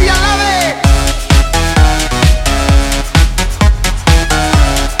respire alabe.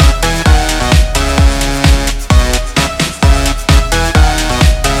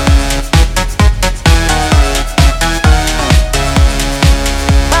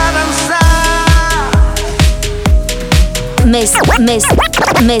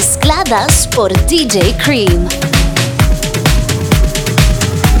 Mezcladas por DJ Cream.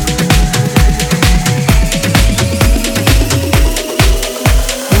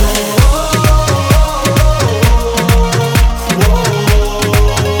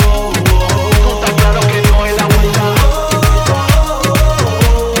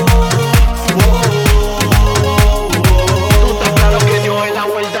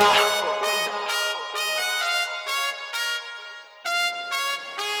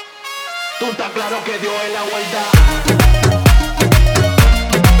 Tú estás claro que dio la vuelta.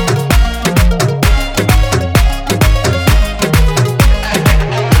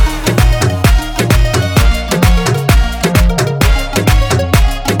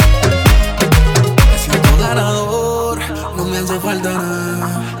 No me hace falta nada.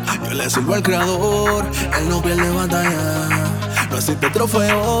 Yo le sirvo al creador, él no pierde batalla. No existe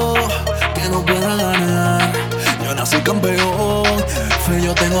trofeo que no pueda ganar. Yo nací campeón, fe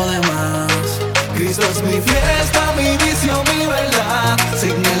yo tengo de más. Cristo es mi fiesta, mi visión, mi verdad.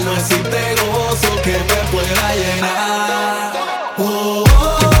 Sin él no existe gozo que me pueda llenar. Oh,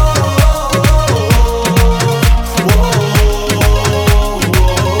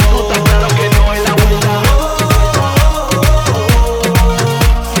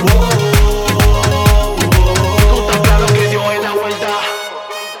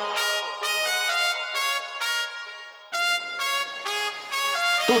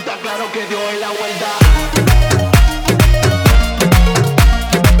 tú estás claro que dio la vuelta.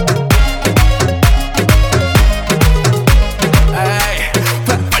 Hey,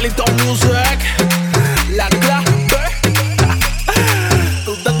 Pelito Music, la clave.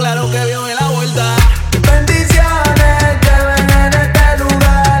 Tú estás claro que dio la vuelta. Bendiciones que ven en este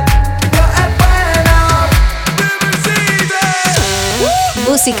lugar. Dios es bueno.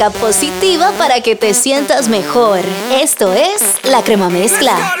 Música positiva para que te sientas mejor. Esto es La Crema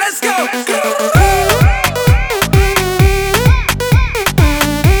Mezcla. Let's go.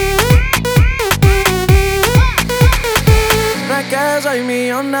 No es que soy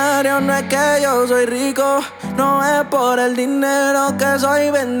millonario, no es que yo soy rico. No es por el dinero que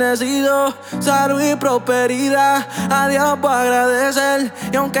soy bendecido. Salud y prosperidad, a Dios puedo agradecer.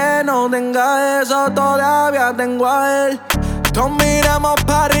 Y aunque no tenga eso, todavía tengo a Él. Nos miramos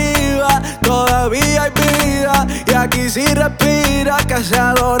para arriba, todavía hay vida. Y aquí sí respira, que se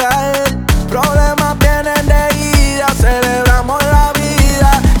adora a Él. Problemas vienen de ida, celebramos la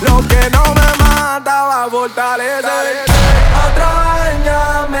vida. Lo que no me mata va a fortalecer. Otro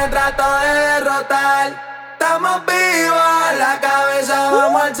año me trato de derrotar. Estamos vivos, la cabeza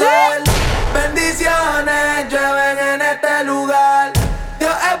vamos a alzar. Bendiciones llueven en este lugar.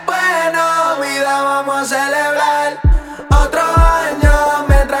 Dios es bueno, vida vamos a celebrar. Otro año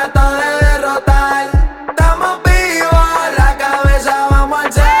me trato de derrotar. Estamos vivos, la cabeza vamos a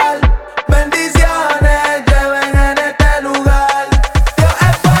alzar. Bendiciones llueven en este lugar. Dios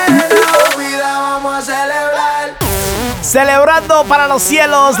es bueno, vida vamos a celebrar. Celebrando para los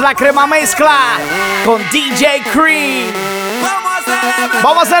cielos la Crema Mezcla con DJ Cream.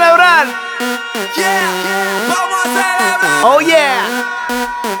 Vamos a celebrar. Yeah, vamos a celebrar. Oh yeah.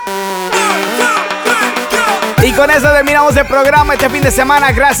 Y con eso terminamos el programa este fin de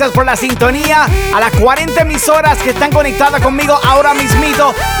semana. Gracias por la sintonía. A las 40 emisoras que están conectadas conmigo ahora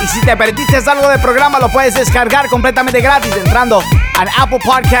mismito. Y si te perdiste algo del programa, lo puedes descargar completamente gratis entrando a Apple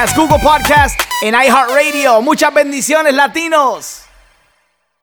Podcast, Google Podcast, en iHeartRadio. Muchas bendiciones, latinos.